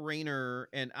Kyle Rayner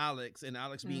and Alex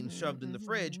being shoved in the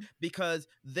fridge, because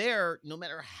there, no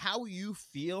matter how you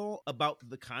feel about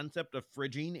the concept of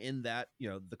fridging in that, you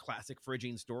know, the classic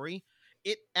fridging story,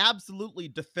 it absolutely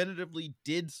definitively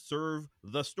did serve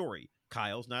the story.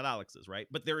 Kyle's not Alex's, right?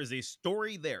 But there is a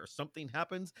story there. Something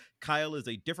happens. Kyle is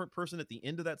a different person at the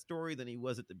end of that story than he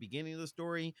was at the beginning of the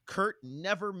story. Kurt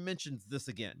never mentions this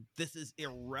again. This is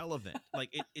irrelevant.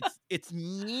 Like it's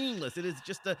meaningless.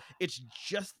 It's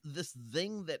just this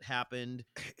thing that happened.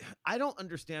 I don't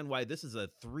understand why this is a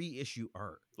 3-issue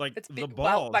arc. Like It's the big-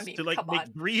 balls well, I mean, to like come make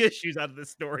on. 3 issues out of this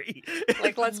story.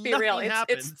 Like, let's be real. Nothing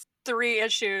It's happens. 3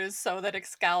 issues so that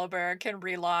Excalibur can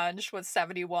relaunch with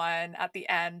 71 at the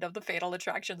end of the Fatal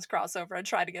Attractions crossover and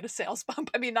try to get a sales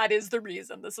bump. I mean, that is the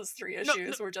reason this is 3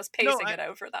 issues. We're just pacing it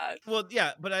out for that. Well,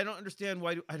 yeah, but I don't understand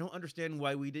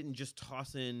why we didn't just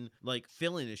toss in like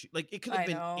fill-in issue. Like it could have I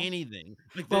been know. anything.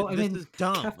 Like well, I this mean, is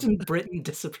dumb. Captain Britain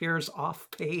disappears off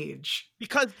page.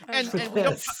 Because I and know. we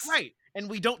don't This. right. And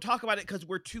we don't talk about it because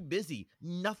we're too busy.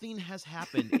 Nothing has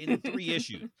happened in 3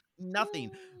 issues.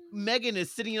 Nothing. Megan is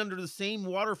sitting under the same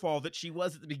waterfall that she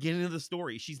was at the beginning of the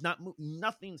story. She's not.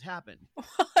 Nothing's happened.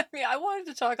 I mean, I wanted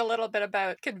to talk a little bit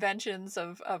about conventions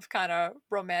of kind of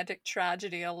romantic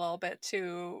tragedy a little bit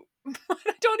too.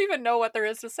 I don't even know what there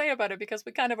is to say about it because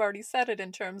we kind of already said it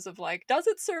in terms of like, does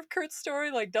it serve Kurt's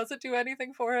story? Like, does it do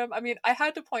anything for him? I mean, I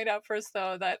had to point out first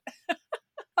though that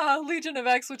Legion of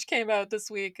X, which came out this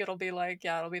week, it'll be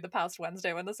the past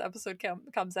Wednesday when this episode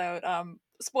comes out.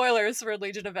 Spoilers for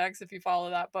Legion of X if you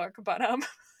follow that book, but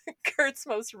Kurt's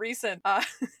most recent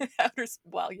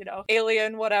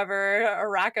alien whatever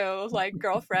Araco like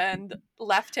girlfriend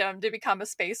left him to become a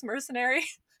space mercenary.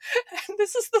 And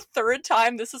this is the 3rd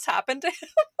time this has happened to him.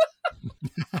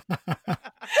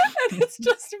 And it's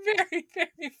just very,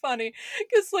 very funny.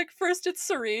 Because, like, first it's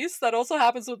Cerise, that also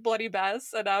happens with Bloody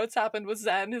Bess, and now it's happened with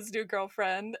Zen, his new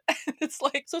girlfriend. And it's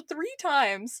like, so 3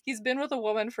 times he's been with a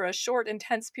woman for a short,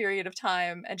 intense period of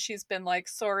time, and she's been like,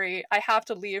 sorry, I have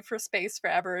to leave for space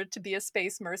forever to be a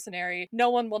space mercenary. No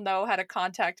one will know how to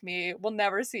contact me. We'll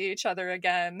never see each other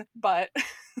again. But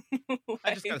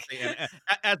I just gotta say,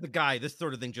 as a guy, this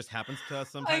sort of thing just happens to us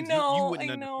sometimes. know, you wouldn't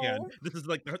I understand. know. This is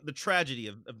like the tragedy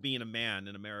of being a man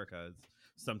in America. Is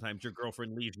sometimes your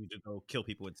girlfriend leaves you to go kill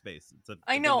people in space. It's a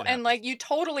I thing know, that and happens. like you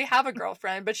totally have a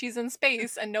girlfriend, but she's in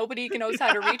space and nobody knows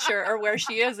how to reach her or where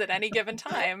she is at any given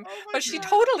time. Oh my But she God.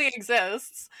 totally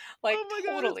exists. Like, Oh my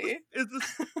God, totally. is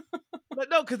this but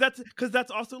no, because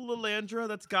that's also Lilandra.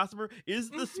 That's Gossamer. Is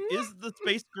the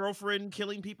space girlfriend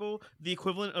killing people the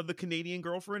equivalent of the Canadian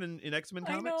girlfriend in X-Men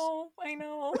comics? I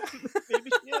know. Maybe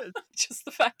she is. Just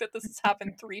the fact that this has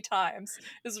happened 3 times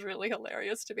is really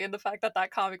hilarious to me. And the fact that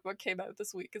that comic book came out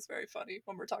this week is very funny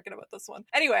when we're talking about this one.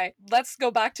 Anyway, let's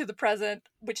go back to the present,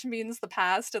 which means the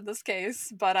past in this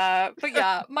case. But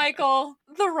yeah, Michael,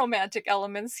 the romantic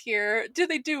elements here, do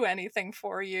they do anything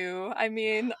for you? I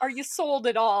mean, are you sold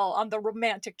at all on the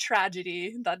romantic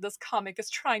tragedy that this comic is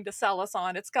trying to sell us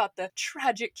on? It's got the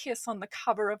tragic kiss on the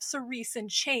cover of Cerise in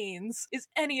chains. Is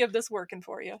any of this working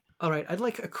for you? All right, I'd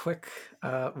like a quick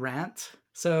rant.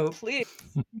 So Please.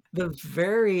 the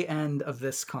very end of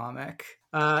this comic,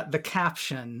 the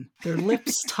caption, their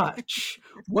lips touch.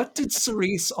 What did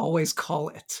Cerise always call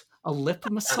it? A lip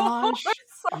massage?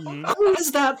 Who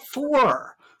is that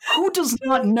for? Who does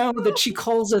not know that she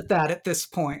calls it that at this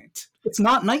point? It's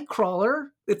not Nightcrawler.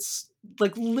 It's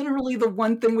like literally the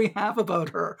one thing we have about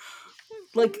her.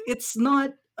 Like, it's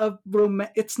not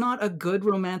a good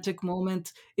romantic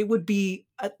moment. It would be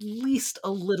at least a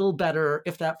little better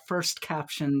if that first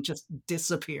caption just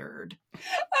disappeared.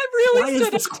 I really Why is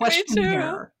stood this up to me question too.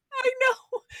 here? I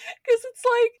know. Because it's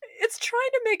like, it's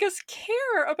trying to make us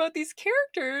care about these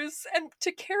characters, and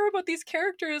to care about these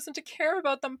characters and to care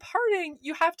about them parting,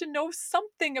 you have to know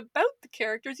something about the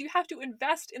characters. You have to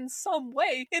invest in some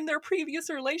way in their previous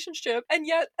relationship, and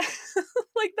yet,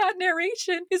 like, that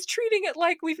narration is treating it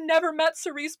like we've never met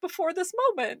Cerise before this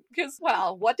moment. Because,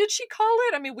 well, what did she call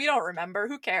it? I mean, we don't remember.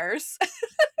 Who cares?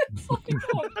 It's like,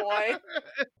 oh boy.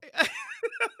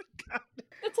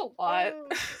 It's a lot.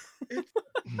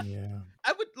 Yeah.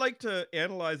 I would like to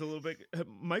analyze a little bit.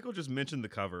 Michael just mentioned the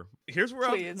cover. Here's where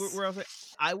Please. where I'll say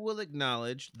I will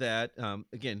acknowledge that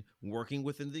again, working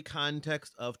within the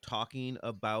context of talking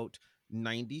about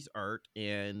 90s art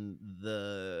and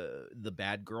the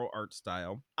bad girl art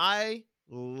style. I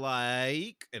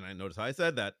like, and I notice how I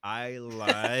said that, I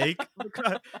like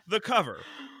the cover.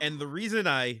 And the reason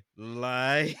I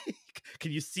like,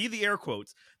 can you see the air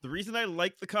quotes? The reason I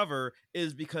like the cover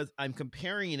is because I'm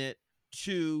comparing it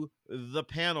to the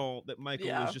panel that Michael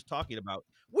Yeah. was just talking about,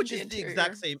 which The is interior. the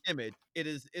exact same image. It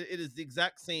is the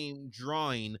exact same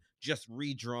drawing, just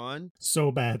redrawn.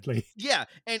 So badly. Yeah,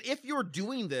 and if you're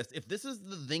doing this, if this is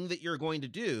the thing that you're going to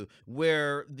do,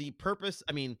 where the purpose,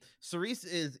 I mean, Cerise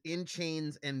is in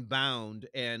chains and bound,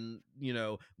 and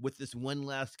with this one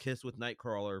last kiss with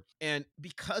Nightcrawler, and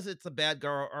because it's a bad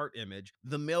girl art image,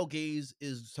 the male gaze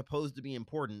is supposed to be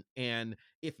important, and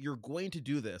if you're going to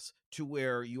do this to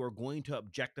where you are going to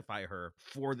objectify her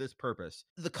for this purpose,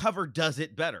 the cover does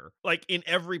it better, like in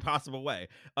every possible way.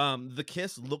 The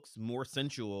kiss looks more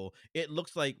sensual. It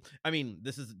looks like, I mean,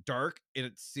 this is dark and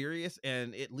it's serious,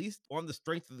 and at least on the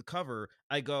strength of the cover,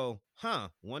 I go,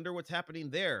 wonder what's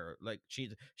happening there. Like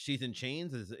she's in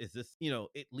chains. Is this,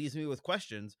 it leaves me with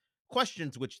questions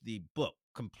which the book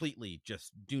completely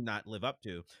just do not live up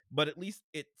to, but at least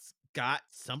it's got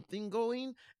something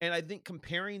going. And I think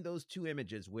comparing those two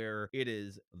images, where it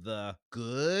is the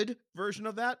good version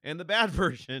of that and the bad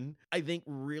version, I think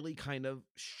really kind of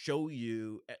show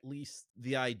you at least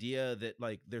the idea that,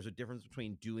 like, there's a difference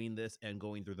between doing this and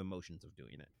going through the motions of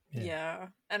doing it. Yeah.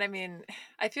 And I mean,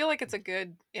 I feel like it's a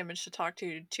good image to talk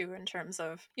to too, in terms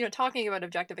of, talking about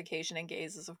objectification and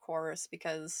gazes, of course,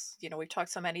 because, we've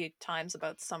talked so many times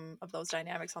about some of those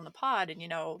dynamics on the pod, and,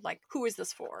 like, who is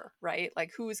this for, right?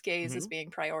 Like, whose gaze is being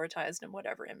prioritized in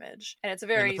whatever image. And it's a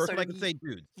very and the first sort one of, I can say,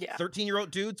 dudes, yeah, 13-year-old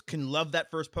dudes can love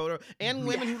that first photo, and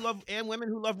women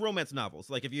who love romance novels.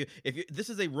 Like, if you this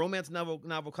is a romance novel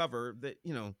cover that,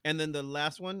 and then the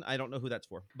last one, I don't know who that's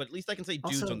for, but at least I can say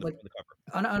dudes Also, on the like,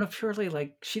 cover. on a purely,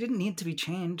 like, she didn't need to be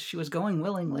chained. She was going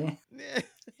willingly.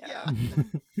 Yeah.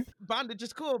 Bondage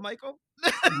is cool, Michael.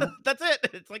 That's it.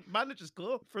 It's like, bondage is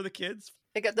cool for the kids.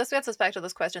 This gets us back to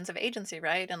those questions of agency,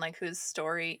 right? And like, whose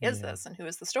story is this, and who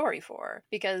is the story for?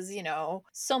 Because,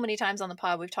 so many times on the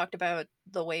pod, we've talked about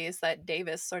the ways that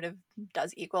Davis sort of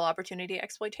does equal opportunity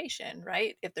exploitation,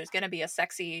 right? If there's going to be a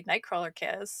sexy Nightcrawler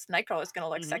kiss, Nightcrawler's going to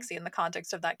look sexy in the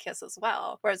context of that kiss as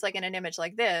well. Whereas, like, in an image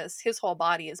like this, his whole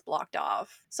body is blocked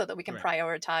off so that we can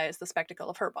prioritize the spectacle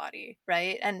of her body,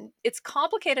 right? And it's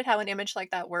complicated how an image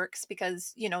like that works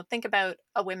because, think about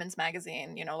a women's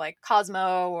magazine, like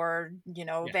Cosmo or,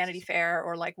 Vanity Fair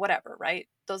or like whatever, right?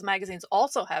 Those magazines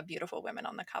also have beautiful women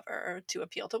on the cover to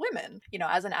appeal to women,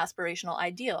 as an aspirational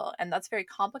ideal. And that's very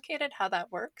complicated how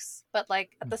that works. But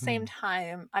like, at the same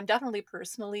time, I'm definitely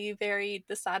personally very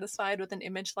dissatisfied with an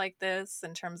image like this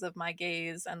in terms of my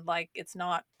gaze, and like, it's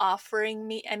not offering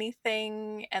me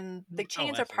anything. And the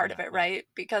chains are part of it, right?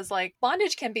 Because like,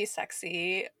 bondage can be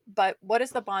sexy, but what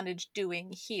is the bondage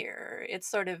doing here? It's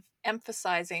sort of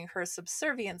emphasizing her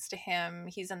subservience to him.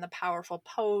 He's in the powerful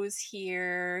pose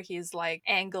here. He's like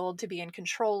angled to be in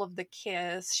control of the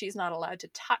kiss. She's not allowed to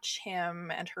touch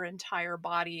him, and her entire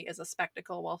body is a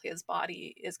spectacle while his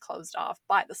body is closed off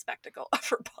by the spectacle of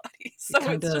her body. So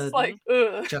it's just like,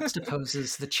 ugh.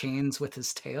 Juxtaposes the chains with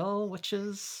his tail, which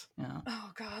is,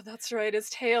 oh god, that's right.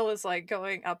 His tail is like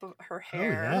going up her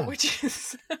hair, which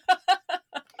is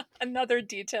another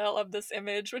detail of this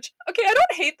image, which, okay, I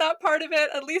don't hate that part of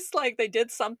it. At least, like, they did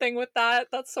something with that.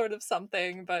 That's sort of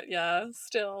something, but yeah,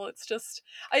 still, it's just,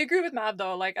 I agree with Mav,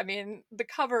 though. Like, I mean, the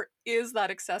cover is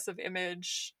that excessive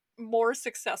image more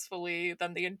successfully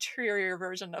than the interior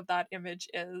version of that image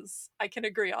is. I can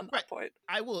agree on that point.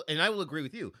 I will agree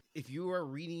with you. If you are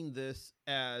reading this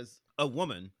as a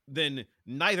woman, then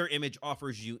neither image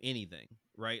offers you anything,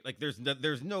 right? Like, there's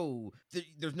no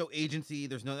agency.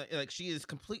 There's no, like, she is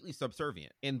completely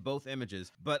subservient in both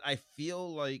images. But I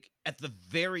feel like at the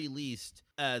very least,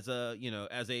 as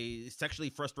a sexually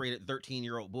frustrated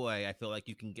 13-year-old boy, I feel like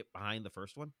you can get behind the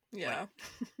first one. Like,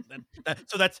 Yeah.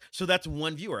 so that's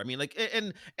one viewer. I mean, like,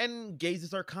 and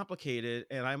gazes are complicated,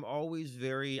 and I'm always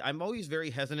very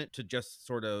hesitant to just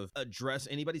sort of address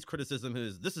anybody's criticism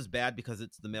who's this is bad because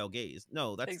it's the male gaze.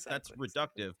 No, that's Exactly.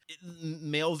 reductive.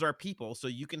 Males are people, so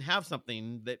you can have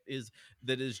something that is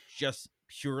just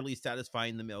purely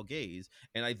satisfying the male gaze.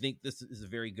 And I think this is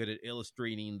very good at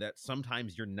illustrating that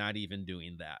sometimes you're not even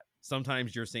doing that.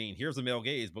 Sometimes you're saying, here's a male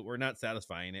gaze, but we're not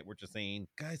satisfying it. We're just saying,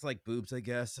 guys like boobs, I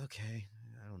guess. Okay.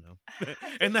 I don't know.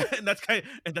 and that's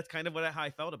kind of how I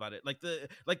felt about it. Like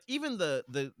even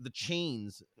the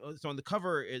chains. So on the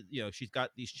cover, she's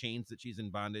got these chains that she's in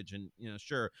bondage, and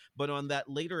sure. But on that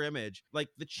later image, like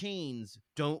the chains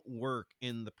don't work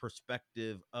in the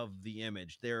perspective of the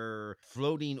image. They're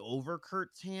floating over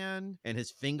Kurt's hand, and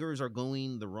his fingers are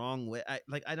going the wrong way.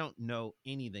 I don't know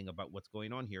anything about what's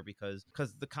going on here because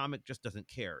the comic just doesn't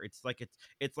care. It's like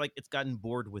it's gotten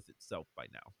bored with itself by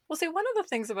now. Well, see, one of the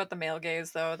things about the male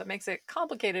gaze, though, that makes it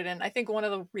complicated, and I think one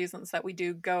of the reasons that we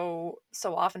do go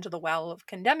so often to the well of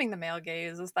condemning the male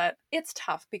gaze is that it's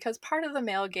tough because part of the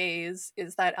male gaze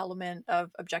is that element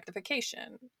of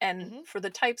objectification. And for the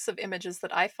types of images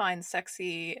that I find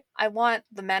sexy, I want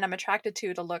the men I'm attracted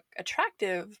to look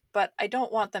attractive, but I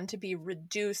don't want them to be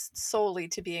reduced solely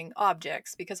to being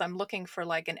objects because I'm looking for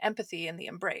like an empathy in the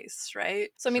embrace, right?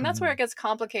 So, I mean, that's where it gets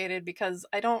complicated because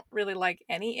I don't really like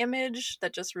any image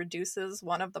that just reduces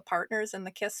one of the partners in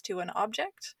the kiss to an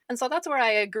object. And so that's where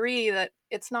I agree that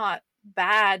it's not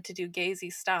bad to do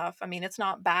gazy stuff. I mean, it's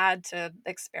not bad to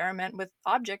experiment with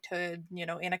objecthood,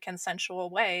 in a consensual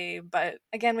way. But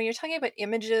again, when you're talking about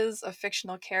images of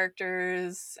fictional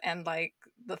characters and like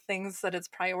the things that it's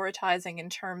prioritizing in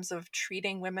terms of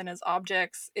treating women as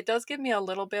objects, it does give me a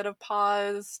little bit of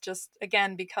pause, just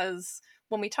again, because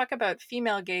when we talk about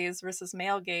female gaze versus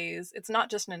male gaze, it's not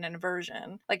just an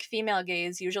inversion. Like female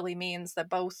gaze usually means that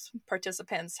both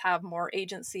participants have more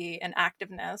agency and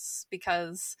activeness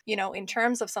because, in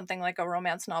terms of something like a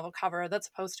romance novel cover that's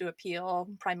supposed to appeal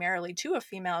primarily to a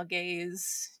female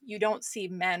gaze, you don't see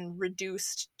men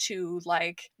reduced to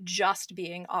like just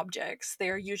being objects.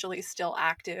 They're usually still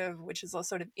active, which is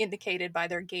sort of indicated by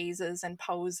their gazes and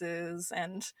poses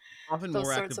and Often those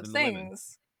more sorts active of than the women.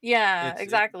 things. Yeah, Yeah,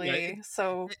 exactly.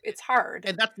 So it's hard.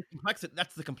 and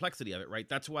that's the complexity of it, right?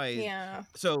 That's why. Yeah.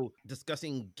 So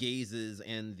discussing gazes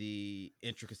and the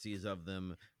intricacies of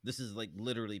them, this is like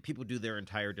literally people do their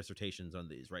entire dissertations on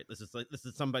these, right? This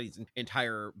is somebody's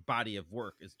entire body of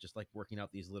work is just like working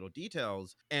out these little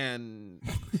details. And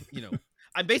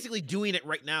I'm basically doing it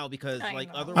right now because I like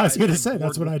know. otherwise I was going to I'm say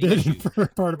that's bored what with I the did issue. for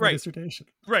part of my Right. dissertation.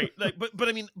 Right. Like, but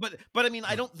I mean,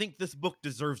 I don't think this book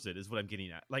deserves it, is what I'm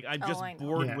getting at. Like, I'm just I know.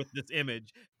 bored Yeah. with this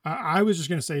image. I was just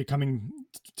going to say, coming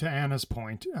to Anna's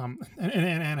point, and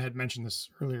Anna had mentioned this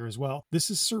earlier as well. This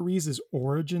is Cerise's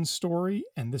origin story,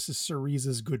 and this is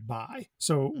Cerise's goodbye.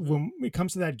 So when it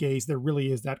comes to that gaze, there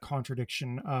really is that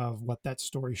contradiction of what that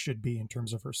story should be in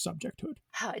terms of her subjecthood.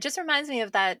 It just reminds me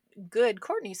of that good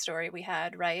Courtney story we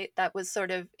had, right? That was sort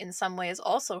of, in some ways,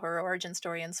 also her origin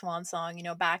story in Swan Song,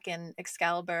 back in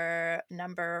Excalibur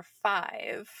number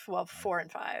 5. Well, 4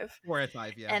 and 5. 4 and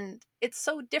 5, yeah. And it's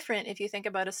so different if you think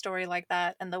about a story like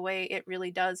that and the way it really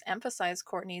does emphasize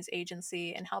Courtney's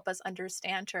agency and help us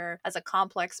understand her as a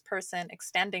complex person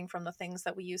extending from the things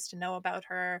that we used to know about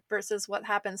her versus what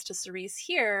happens to Cerise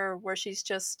here, where she's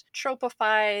just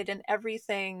tropified and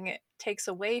everything takes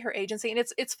away her agency. And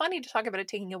it's funny to talk about it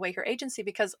taking away her agency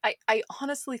because I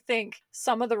honestly think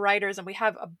some of the writers, and we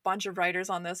have a bunch of writers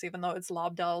on this, even though it's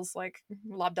Lobdell's, like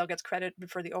Lobdell gets credit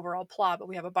for the overall plot, but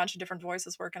we have a bunch of different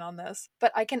voices working on this.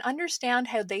 But I can understand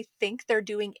how they think they're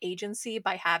doing agency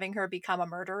by having her become a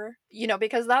murderer,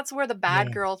 because that's where the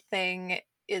bad girl thing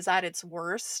is at its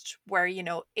worst, where,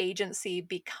 agency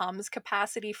becomes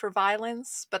capacity for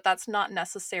violence, but that's not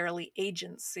necessarily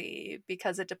agency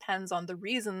because it depends on the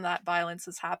reason that violence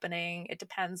is happening. It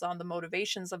depends on the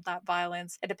motivations of that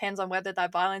violence. It depends on whether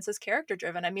that violence is character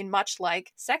driven. I mean, much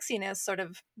like sexiness, sort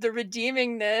of the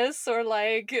redeemingness or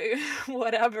like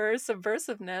whatever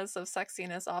subversiveness of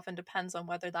sexiness often depends on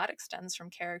whether that extends from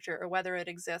character or whether it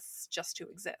exists just to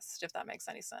exist, if that makes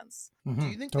any sense. Do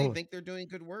you think Totally. they think they're doing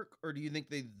good work, or do you think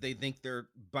they they think they're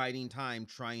biding time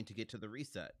trying to get to the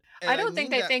reset. I And I don't think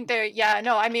mean they that. think they're, yeah,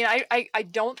 no, I mean, I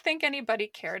don't think anybody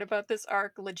cared about this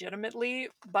arc legitimately,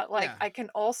 but like, Yeah. I can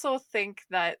also think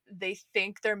that they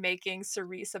think they're making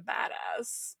Cerise a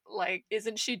badass. Like,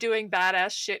 isn't she doing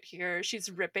badass shit here? She's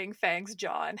ripping Fang's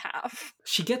jaw in half.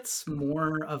 She gets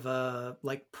more of a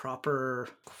like proper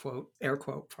quote, air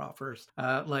quote propers.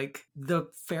 Like the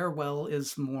farewell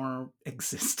is more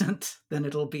existent than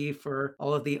it'll be for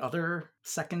all of the other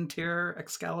second tier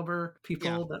Excalibur Yeah.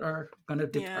 people that are going to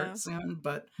depart Yeah. soon.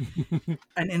 But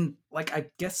and in like, I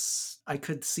guess I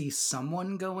could see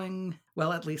someone going,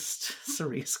 well, at least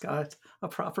Cerise got a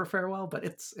proper farewell, but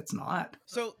it's not.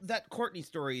 So that Courtney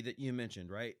story that you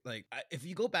mentioned, right? Like, if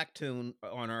you go back to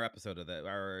on our episode of that,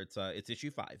 or it's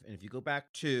issue 5, and if you go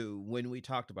back to when we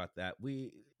talked about that,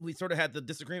 we sort of had the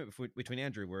disagreement between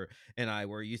Andrew and I,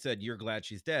 where you said you're glad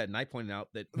she's dead, and I pointed out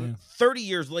that 30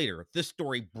 years later, this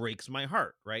story breaks my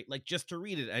heart, right? Like, just to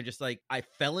read it, I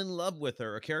fell in love with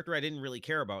her, a character I didn't really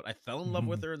care about. I fell in love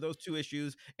with her in those 2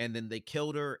 issues, and then they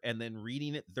killed her, and then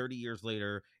reading it 30 years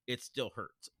later, it still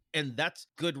hurts. And that's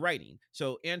good writing.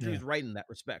 So Andrew's right in that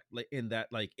respect, in that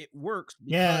like it works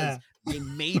because they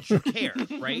made you care,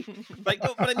 right? Like,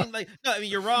 no, but I mean,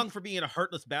 you're wrong for being a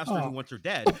heartless bastard who wants her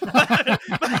dead.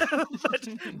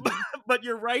 But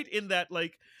you're right in that,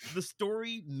 like, the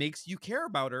story makes you care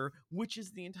about her, which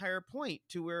is the entire point.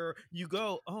 To where you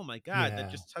go, oh my god,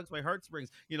 that just tugs my heartstrings.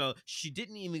 You know, she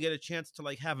didn't even get a chance to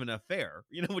like have an affair,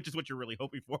 you know, which is what you're really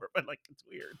hoping for. But like, it's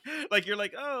weird. Like, you're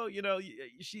like, oh, you know,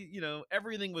 she, you know,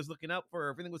 everything was looking out for her,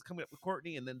 everything was coming up with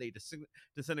Courtney, and then they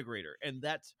disintegrate her, and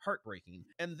that's heartbreaking.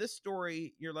 And this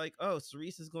story, you're like, oh,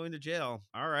 Cerise is going to jail.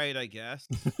 All right, I guess.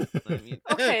 I mean,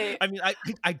 Okay. I mean,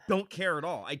 I don't care at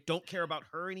all. I don't care about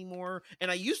her anymore, and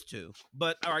I used to,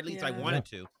 but or at least I wanted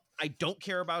to. I don't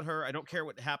care about her. I don't care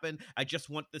what happened. I just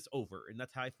want this over, and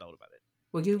that's how I felt about it.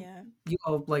 Well, you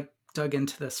all like dug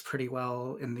into this pretty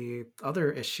well in the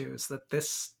other issues, that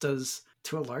this does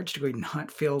to a large degree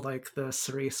not feel like the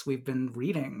Cerise we've been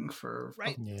reading for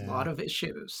a lot of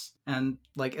issues. And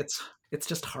like it's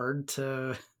just hard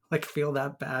to like feel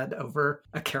that bad over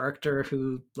a character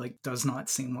who like does not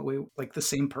seem what we like the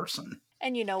same person.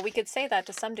 And you know, we could say that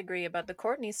to some degree about the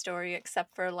Courtney story,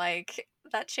 except for like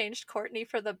that changed Courtney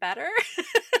for the better.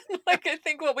 Like, I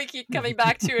think what we keep coming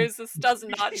back to is this does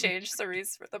not change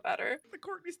Cerise for the better. The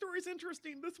Courtney story's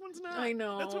interesting. This one's not. I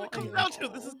know. That's what it comes down to.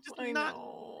 This is just not.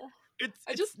 Know. It's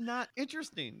just not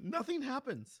interesting. Nothing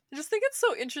happens. I just think it's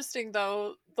so interesting,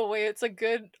 though, the way it's a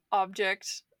good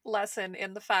object lesson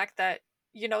in the fact that,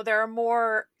 you know, there are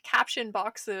more caption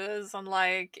boxes and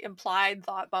like implied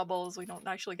thought bubbles. We don't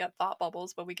actually get thought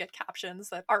bubbles, but we get captions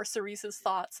that are Cerise's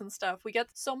thoughts and stuff. We get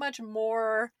so much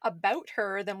more about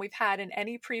her than we've had in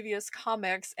any previous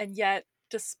comics, and yet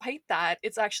despite that,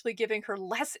 it's actually giving her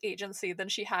less agency than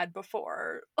she had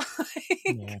before,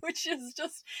 which is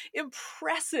just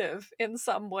impressive in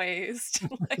some ways to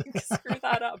like screw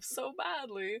that up so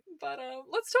badly. But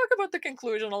let's talk about the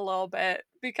conclusion a little bit,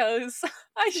 because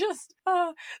I just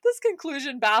this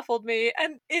conclusion baffled me,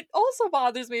 and it also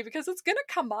bothers me because it's going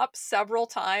to come up several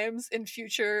times in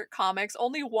future comics.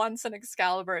 Only once in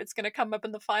Excalibur. It's going to come up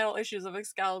in the final issues of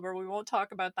Excalibur. We won't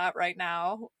talk about that right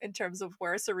now in terms of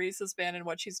where Cerise has been and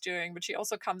what she's doing, but she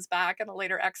also comes back in a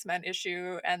later X-Men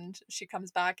issue, and she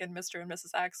comes back in Mr. and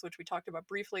Mrs. X, which we talked about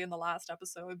briefly in the last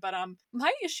episode. But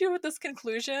my issue with this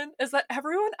conclusion is that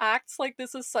everyone acts like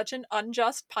this is such an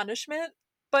unjust punishment,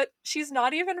 but she's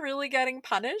not even really getting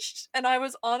punished. And I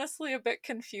was honestly a bit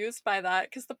confused by that,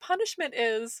 because the punishment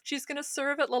is she's going to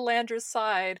serve at Lalandra's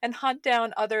side and hunt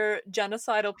down other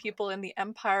genocidal people in the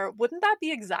Empire. Wouldn't that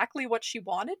be exactly what she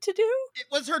wanted to do? It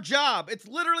was her job. It's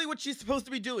literally what she's supposed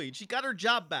to be doing. She got her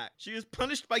job back. She was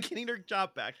punished by getting her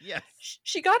job back. Yes.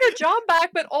 She got her job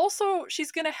back, but also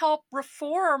she's going to help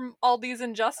reform all these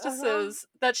injustices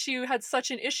that she had such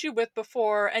an issue with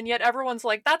before, and yet everyone's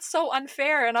like, that's so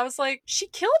unfair. And I was like, she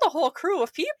killed a whole crew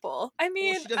of people. I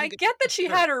mean, I get that she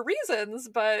had her reasons,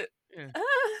 but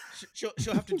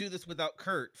she'll have to do this without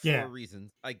Kurt for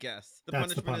reasons, I guess. The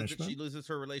punishment is that she loses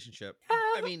her relationship.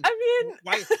 I mean,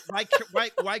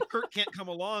 why Kurt can't come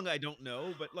along, I don't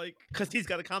know, but like, because he's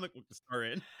got a comic book to star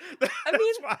in. I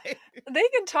mean, why. They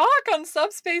can talk on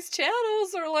subspace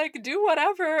channels or like do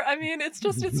whatever. I mean, it's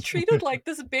treated like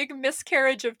this big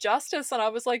miscarriage of justice, and I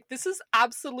was like, this is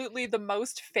absolutely the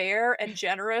most fair and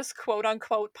generous quote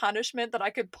unquote punishment that I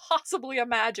could possibly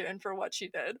imagine for what she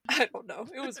did. I don't know.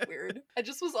 It was weird. weird. I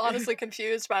just was honestly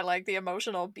confused by like the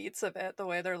emotional beats of it, the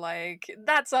way they're like,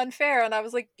 that's unfair. And I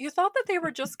was like, you thought that they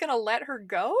were just gonna let her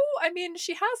go? I mean,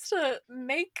 she has to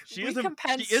make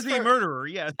recompense. She is a murderer,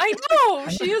 yes. I know!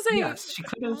 She is a Yes, she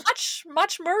could have.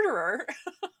 much murderer.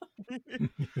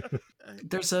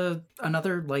 There's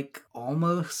another like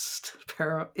almost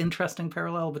interesting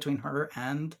parallel between her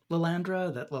and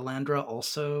Lilandra, that Lilandra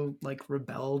also like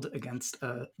rebelled against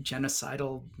a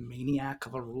genocidal maniac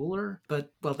of a ruler.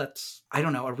 But well, that's, I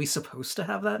don't know, are we supposed to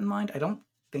have that in mind? I don't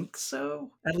think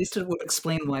so. At least it would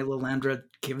explain why Lilandra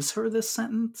gives her this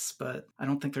sentence, but I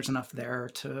don't think there's enough there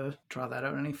to draw that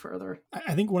out any further.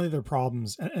 I think one of their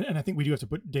problems, and I think we do have to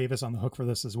put Davis on the hook for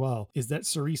this as well, is that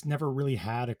Cerise never really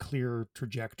had a clear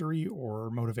trajectory or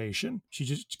motivation. She's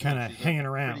just kind of hanging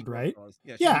around, right?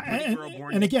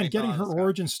 And again, getting her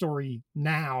origin story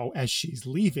now as she's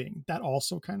leaving, that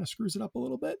also kind of screws it up a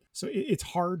little bit. So it's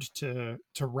hard to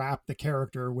wrap the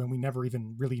character when we never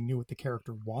even really knew what the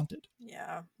character wanted.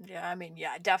 Yeah, I mean,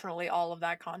 definitely all of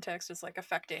that context is like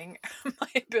affecting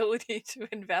my ability to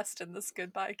invest in this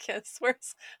goodbye kiss.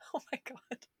 Whereas, oh my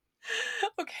god.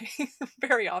 Okay,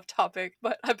 very off topic,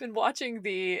 but I've been watching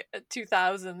the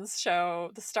 2000s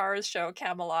show, the Stars show,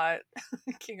 Camelot,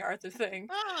 King Arthur thing.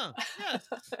 Ah, yes.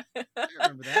 I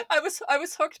remember that. I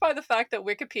was hooked by the fact that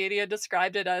Wikipedia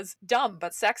described it as dumb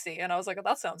but sexy, and I was like, oh,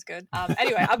 that sounds good.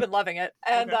 Anyway, I've been loving it,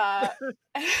 and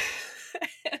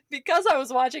because I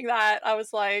was watching that, I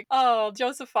was like, oh,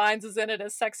 Joseph Fiennes is in it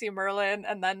as sexy Merlin,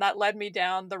 and then that led me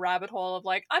down the rabbit hole of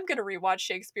like, I'm gonna rewatch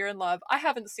Shakespeare in Love. I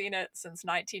haven't seen it since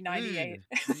 1998.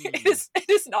 It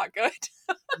is not good.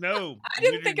 No. I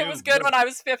didn't think it was good when I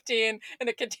was 15, and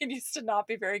it continues to not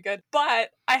be very good.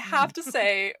 But I have to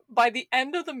say, by the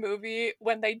end of the movie,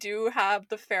 when they do have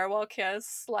the farewell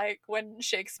kiss, like when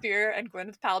Shakespeare and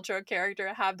Gwyneth Paltrow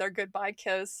character have their goodbye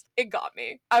kiss, it got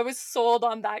me. I was sold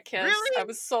on that kiss. Really? I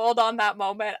was sold on that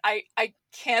moment. I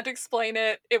can't explain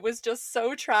it. It was just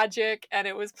so tragic, and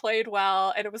it was played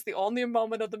well, and it was the only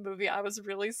moment of the movie I was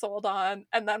really sold on.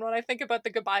 And then when I think about the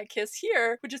goodbye kiss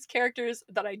here, which is characters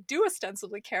that I do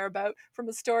ostensibly care about from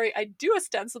a story I do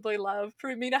ostensibly love,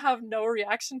 for me to have no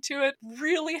reaction to it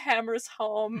really hammers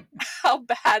home how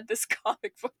bad this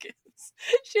comic book is.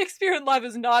 Shakespeare in Love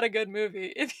is not a good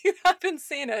movie. If you haven't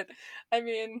seen it, I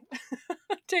mean,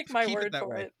 take my word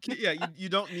for it. Yeah, you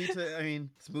don't need to. I mean,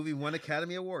 this movie won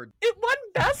Academy Award. It won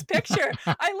Best Picture.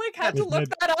 I like had to look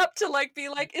that up to like be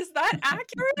like, is that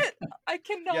accurate? I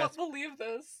cannot believe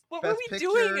this. What were we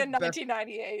doing in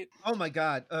 1998? Oh my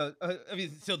god. I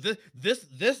mean, so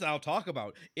this I'll talk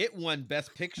about. It won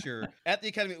Best Picture at the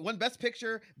Academy. It won Best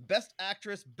Picture, Best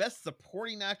Actress, Best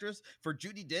Supporting Actress for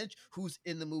Judi Dench, who's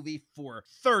in the movie for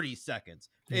 30 seconds.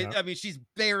 I mean, she's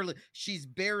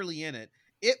barely in it.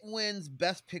 It wins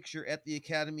Best Picture at the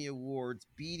Academy Awards,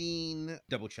 beating...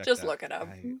 Double check Just that. look it up.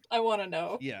 I want to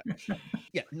know. Yeah.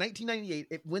 1998,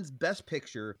 it wins Best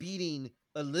Picture, beating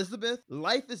Elizabeth,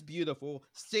 Life is Beautiful,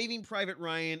 Saving Private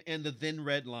Ryan, and The Thin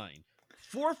Red Line.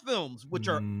 4 films which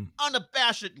are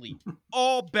unabashedly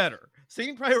all better.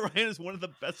 Saving Private Ryan is one of the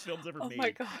best films ever made. Oh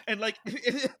my god. And like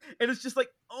and it's just like,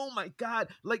 oh my god.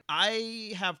 Like,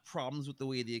 I have problems with the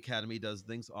way the Academy does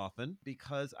things often,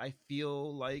 because I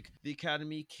feel like the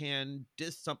Academy can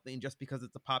diss something just because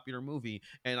it's a popular movie,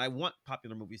 and I want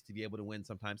popular movies to be able to win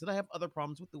sometimes. And I have other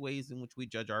problems with the ways in which we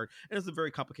judge art, and it's a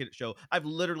very complicated show. I've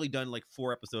literally done like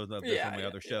 4 episodes of this on my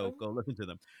other show. Go listen to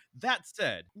them. That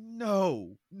said,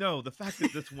 no, the fact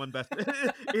that this one best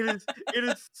it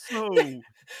is so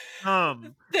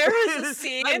there is a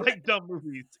scene. I like dumb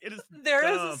movies. There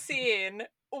is a scene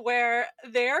where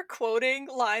they're quoting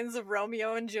lines of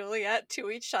Romeo and Juliet to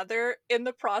each other in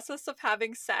the process of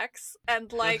having sex,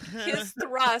 and like his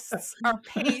thrusts are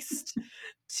paced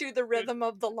to the rhythm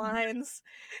of the lines.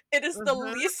 It is the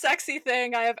least sexy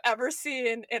thing I have ever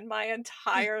seen in my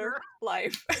entire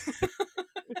life.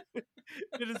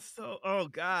 It is so, oh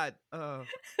god.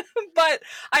 But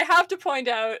I have to point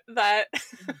out that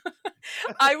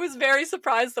I was very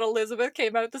surprised that Elizabeth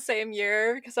came out the same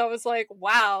year, because I was like,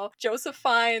 wow, Joseph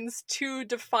Fiennes 2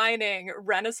 defining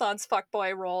Renaissance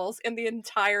fuckboy roles in the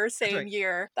entire same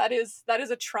year. That is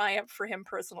a triumph for him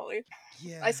personally.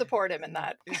 Yeah, I support him in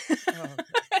that.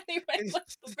 Anyway,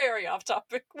 that's very off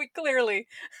topic. We clearly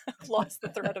lost the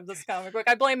thread of this comic book.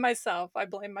 I blame myself.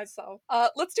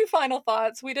 Let's do final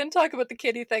thoughts. We didn't talk about the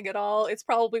kitty thing at all. It's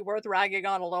probably worth ragging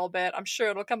on a little bit. I'm sure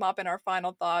it'll come up in our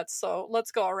final thoughts. So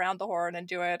let's go around the horn and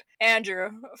do it. Andrew,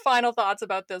 final thoughts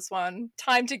about this one.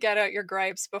 Time to get out your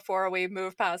gripes before we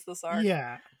move past this arc.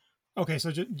 Yeah. Okay,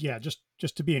 so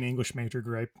just to be an English major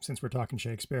gripe, since we're talking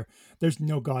Shakespeare, there's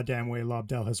no goddamn way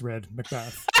Lobdell has read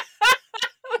Macbeth.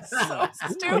 So Like,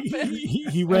 stupid.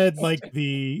 he read like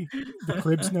the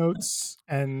Cribs notes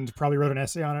and probably wrote an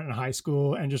essay on it in high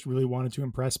school and just really wanted to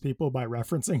impress people by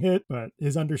referencing it. But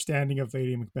his understanding of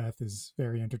Lady Macbeth is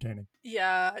very entertaining.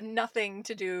 Yeah, nothing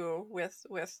to do with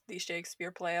the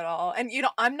Shakespeare play at all. And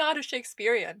I'm not a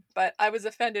Shakespearean, but I was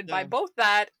offended by Yeah. both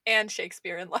that and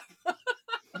Shakespeare in Love.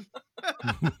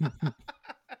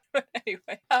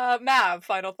 Anyway, Mav,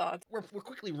 final thoughts. We're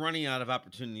quickly running out of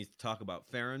opportunities to talk about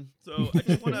Farron. So I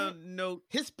just want to note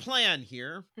his plan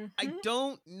here. I Mhm.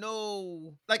 don't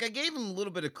know. Like, I gave him a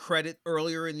little bit of credit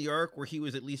earlier in the arc where he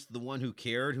was at least the one who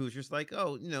cared, who was just like,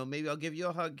 oh, maybe I'll give you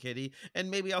a hug, kitty, and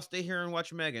maybe I'll stay here and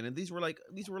watch Megan. And these were like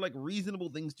reasonable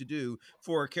things to do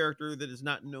for a character that is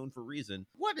not known for reason.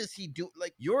 What does he do?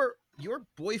 Like, your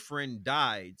boyfriend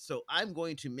died, so I'm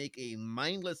going to make a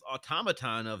mindless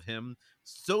automaton of him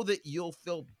so that you'll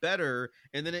feel better,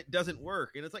 and then it doesn't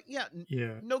work. And it's like, yeah,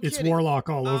 no it's kidding. Warlock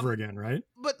all over again, right?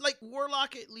 But like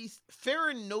Warlock, at least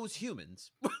Farron knows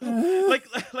humans. like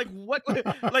what?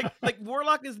 Like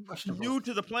Warlock is new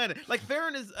to the planet. Like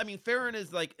Farron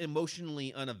is like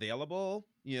emotionally unavailable.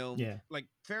 Yeah. Like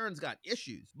Farron's got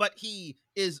issues, but he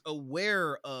is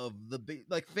aware of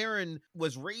like Farron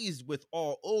was raised with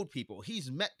all old people.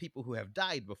 He's met people who have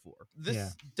died before.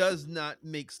 This does not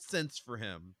make sense for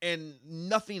him, and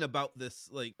nothing about this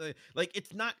like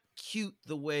it's not cute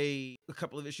the way a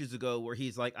couple of issues ago where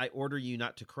he's like, I order you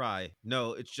not to cry.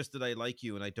 No, it's just that I like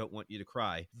you and I don't want you to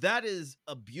cry. That is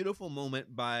a beautiful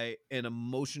moment by an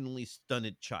emotionally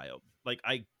stunted child. Like,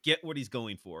 I get what he's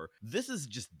going for. This is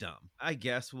just dumb. I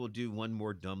guess we'll do one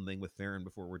more dumb thing with Farron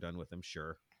before we're done with him.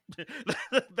 Sure.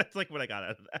 That's like what I got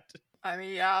out of that. I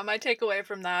mean, yeah, my takeaway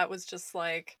from that was just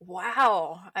like,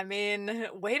 wow. I mean,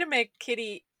 way to make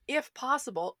Kitty, if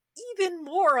possible, even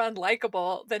more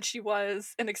unlikable than she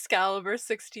was in Excalibur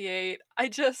 68.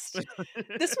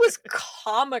 This was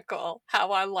comical how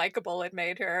unlikable it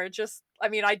made her.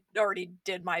 I already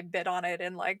did my bit on it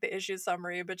in like the issue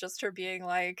summary, but just her being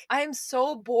like, I am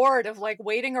so bored of like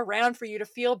waiting around for you to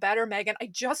feel better, Megan. I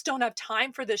just don't have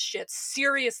time for this shit.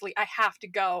 Seriously, I have to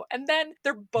go. And then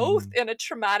they're both in a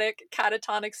traumatic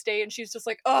catatonic state, and she's just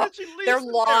like, oh, they're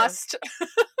lost.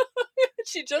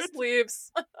 She just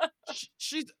leaves.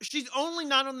 She's only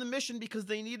not on the mission because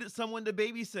they needed someone to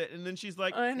babysit, and then she's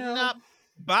like, I know. Nah,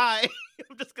 bye.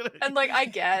 I'm just gonna. And like, I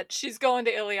get she's going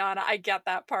to Ileana. I get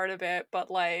that part of it, but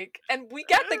like, and we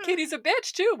get that Kitty's a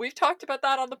bitch too. We've talked about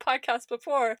that on the podcast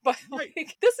before. But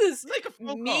like, this is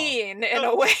mean in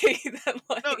a way that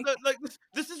like, like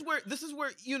this is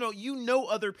where you know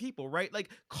other people, right? Like,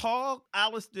 call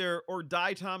Alistair or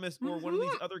Di Thomas or one of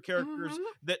these other characters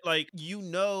that like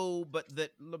but that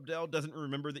Lobdell doesn't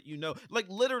remember that you know. Like,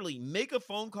 literally, make a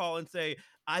phone call and say,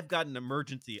 I've got an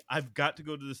emergency. I've got to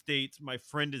go to the States. My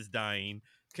friend is dying.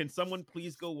 Can someone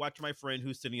please go watch my friend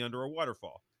who's sitting under a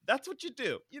waterfall? That's what you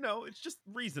do. It's just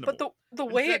reasonable. But the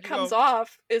way it comes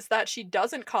off is that she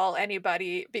doesn't call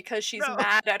anybody because she's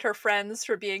mad at her friends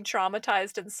for being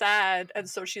traumatized and sad, and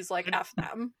so she's like, F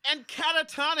them. And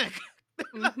catatonic.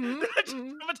 They're not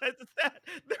traumatized and sad.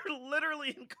 They're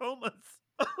literally in comas.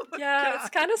 Oh yeah, it's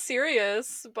kind of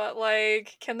serious, but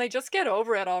like, can they just get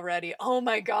over it already? Oh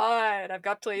my god, I've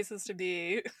got places to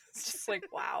be. It's just like,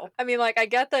 wow. I mean, like, I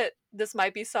get that this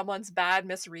might be someone's bad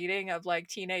misreading of like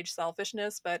teenage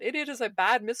selfishness, but it is a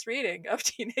bad misreading of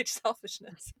teenage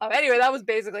selfishness. Anyway, that was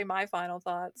basically my final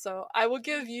thought. So I will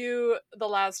give you the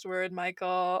last word,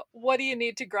 Michael. What do you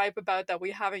need to gripe about that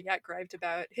we haven't yet griped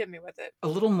about? Hit me with it. A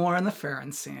little more on the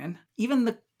Farron scene. Even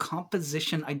the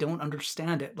composition, I don't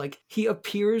understand it. Like, he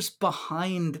appears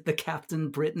behind the Captain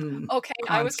Britain. Okay,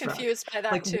 construct. I was confused by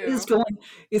that too. What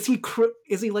is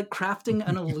is he like crafting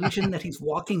an illusion that he's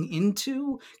walking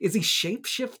into? Is he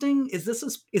shape-shifting? Is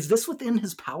this within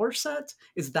his power set?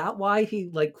 Is that why he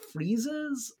like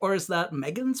freezes? Or is that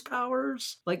Megan's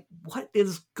powers? Like, what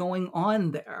is going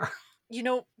on there?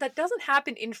 That doesn't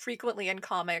happen infrequently in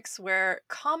comics, where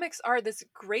comics are this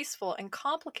graceful and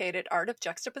complicated art of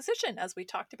juxtaposition, as we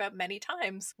talked about many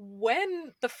times.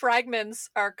 When the fragments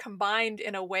are combined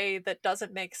in a way that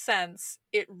doesn't make sense,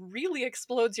 it really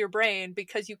explodes your brain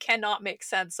because you cannot make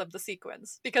sense of the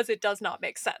sequence, because it does not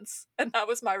make sense. And that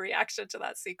was my reaction to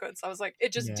that sequence. I was like,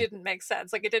 it just didn't make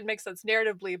sense. Like, it didn't make sense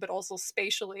narratively, but also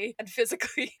spatially and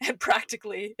physically and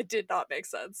practically. It did not make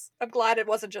sense. I'm glad it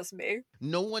wasn't just me.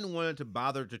 No one wanted to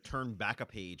bother to turn back a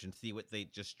page and see what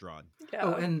they'd just drawn. Yeah.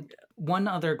 Oh, and one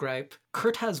other gripe.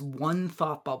 Kurt has one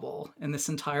thought bubble in this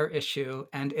entire issue,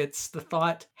 and it's the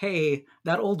thought, hey,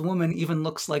 that old woman even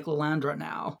looks like Lilandra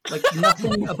now. Like,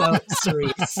 nothing about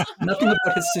Cerise, nothing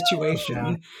about his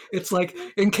situation. It's like,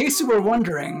 in case you were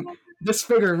wondering, this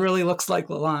figure really looks like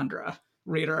Lilandra.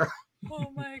 reader.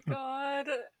 Oh my god.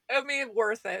 I mean,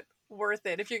 worth it. Worth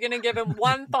it. If you're going to give him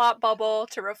one thought bubble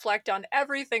to reflect on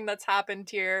everything that's happened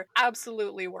here,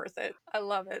 absolutely worth it. I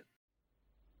love it.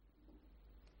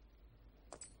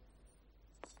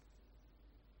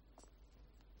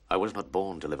 I was not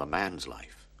born to live a man's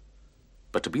life,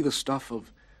 but to be the stuff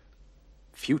of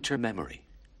future memory.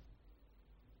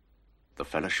 The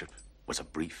fellowship was a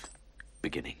brief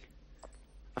beginning,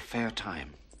 a fair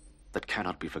time that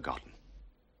cannot be forgotten.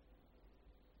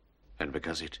 And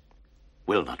because it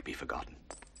will not be forgotten,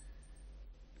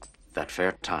 that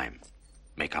fair time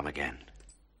may come again.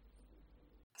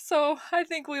 So I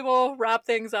think we will wrap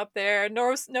things up there.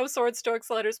 No Sword Strokes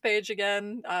Letters page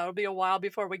again. It'll be a while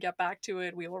before we get back to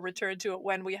it. We will return to it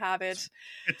when we have it.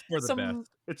 It's for the best.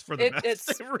 It's for the best.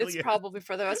 It's probably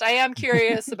for the best. I am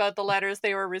curious about the letters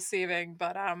they were receiving,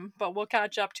 but we'll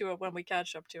catch up to it when we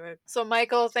catch up to it. So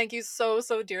Michael, thank you so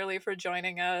dearly for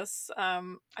joining us. I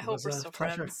hope we're still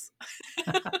friends.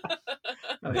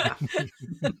 Oh, yeah.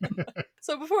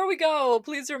 So before we go,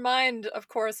 please remind, of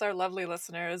course, our lovely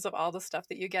listeners of all the stuff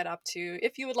that you get up to.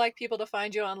 If you would like people to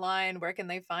find you online, where can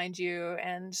they find you?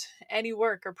 And any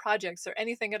work or projects or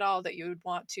anything at all that you would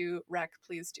want to rec,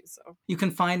 please do so. You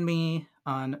can find me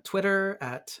on Twitter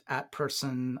at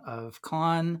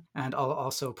 @personofcon, and I'll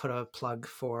also put a plug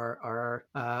for our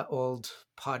old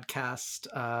podcast,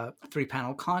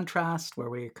 3-Panel Contrast, where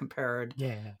we compared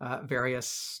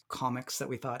various comics that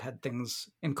we thought had things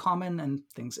in common and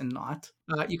things in not.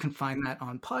 You can find that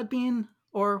on Podbean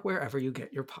or wherever you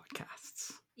get your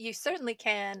podcasts. You certainly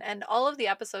can, and all of the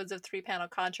episodes of 3-Panel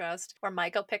Contrast where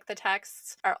Michael picked the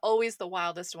texts are always the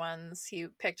wildest ones. He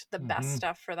picked the best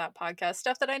stuff for that podcast,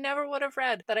 stuff that I never would have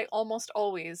read, that I almost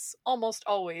always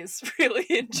really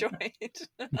enjoyed.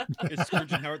 Is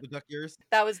Scrooge and Howard the Duck yours?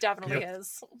 That was definitely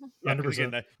his. 100%.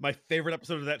 Again, my favorite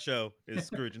episode of that show is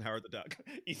Scrooge and Howard the Duck.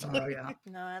 Easily. Oh, yeah.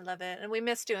 No, I love it. And we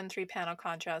miss doing 3-Panel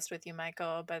Contrast with you,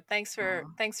 Michael, but thanks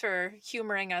for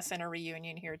humoring us in a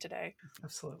reunion here today.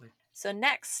 Absolutely. So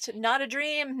next, not a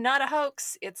dream, not a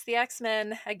hoax, it's the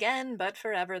X-Men, again, but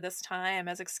forever this time,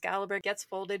 as Excalibur gets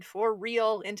folded for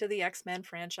real into the X-Men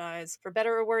franchise. For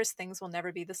better or worse, things will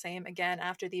never be the same again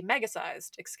after the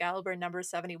mega-sized Excalibur number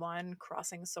 71,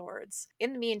 Crossing Swords.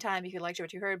 In the meantime, if you liked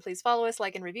what you heard, please follow us,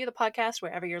 like and review the podcast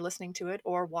wherever you're listening to it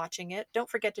or watching it. Don't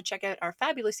forget to check out our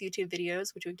fabulous YouTube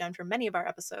videos, which we've done for many of our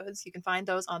episodes. You can find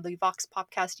those on the Vox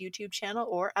Popcast YouTube channel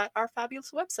or at our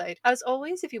fabulous website. As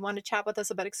always, if you want to chat with us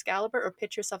about Excalibur, or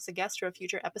pitch yourselves a guest for a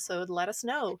future episode, let us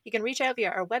know. You can reach out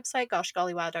via our website,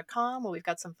 goshgollywow.com, where we've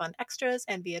got some fun extras,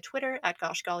 and via Twitter at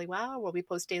goshgollywow, where we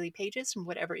post daily pages from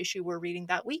whatever issue we're reading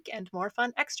that week, and more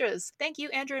fun extras. Thank you,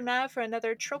 Andrew and Mav, for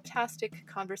another trope-tastic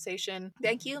conversation.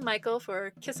 Thank you, Michael,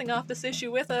 for kissing off this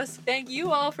issue with us. Thank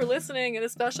you all for listening, and a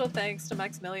special thanks to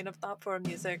Maximilian of Thought Form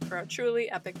Music for our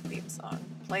truly epic theme song.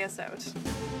 Play us out.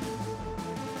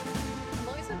 I'm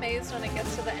always amazed when it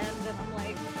gets to the end and I'm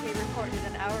like, we recorded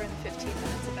an hour and 15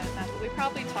 minutes about that, but we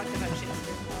probably talked about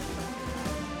Shakespeare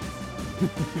for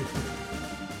 5 minutes.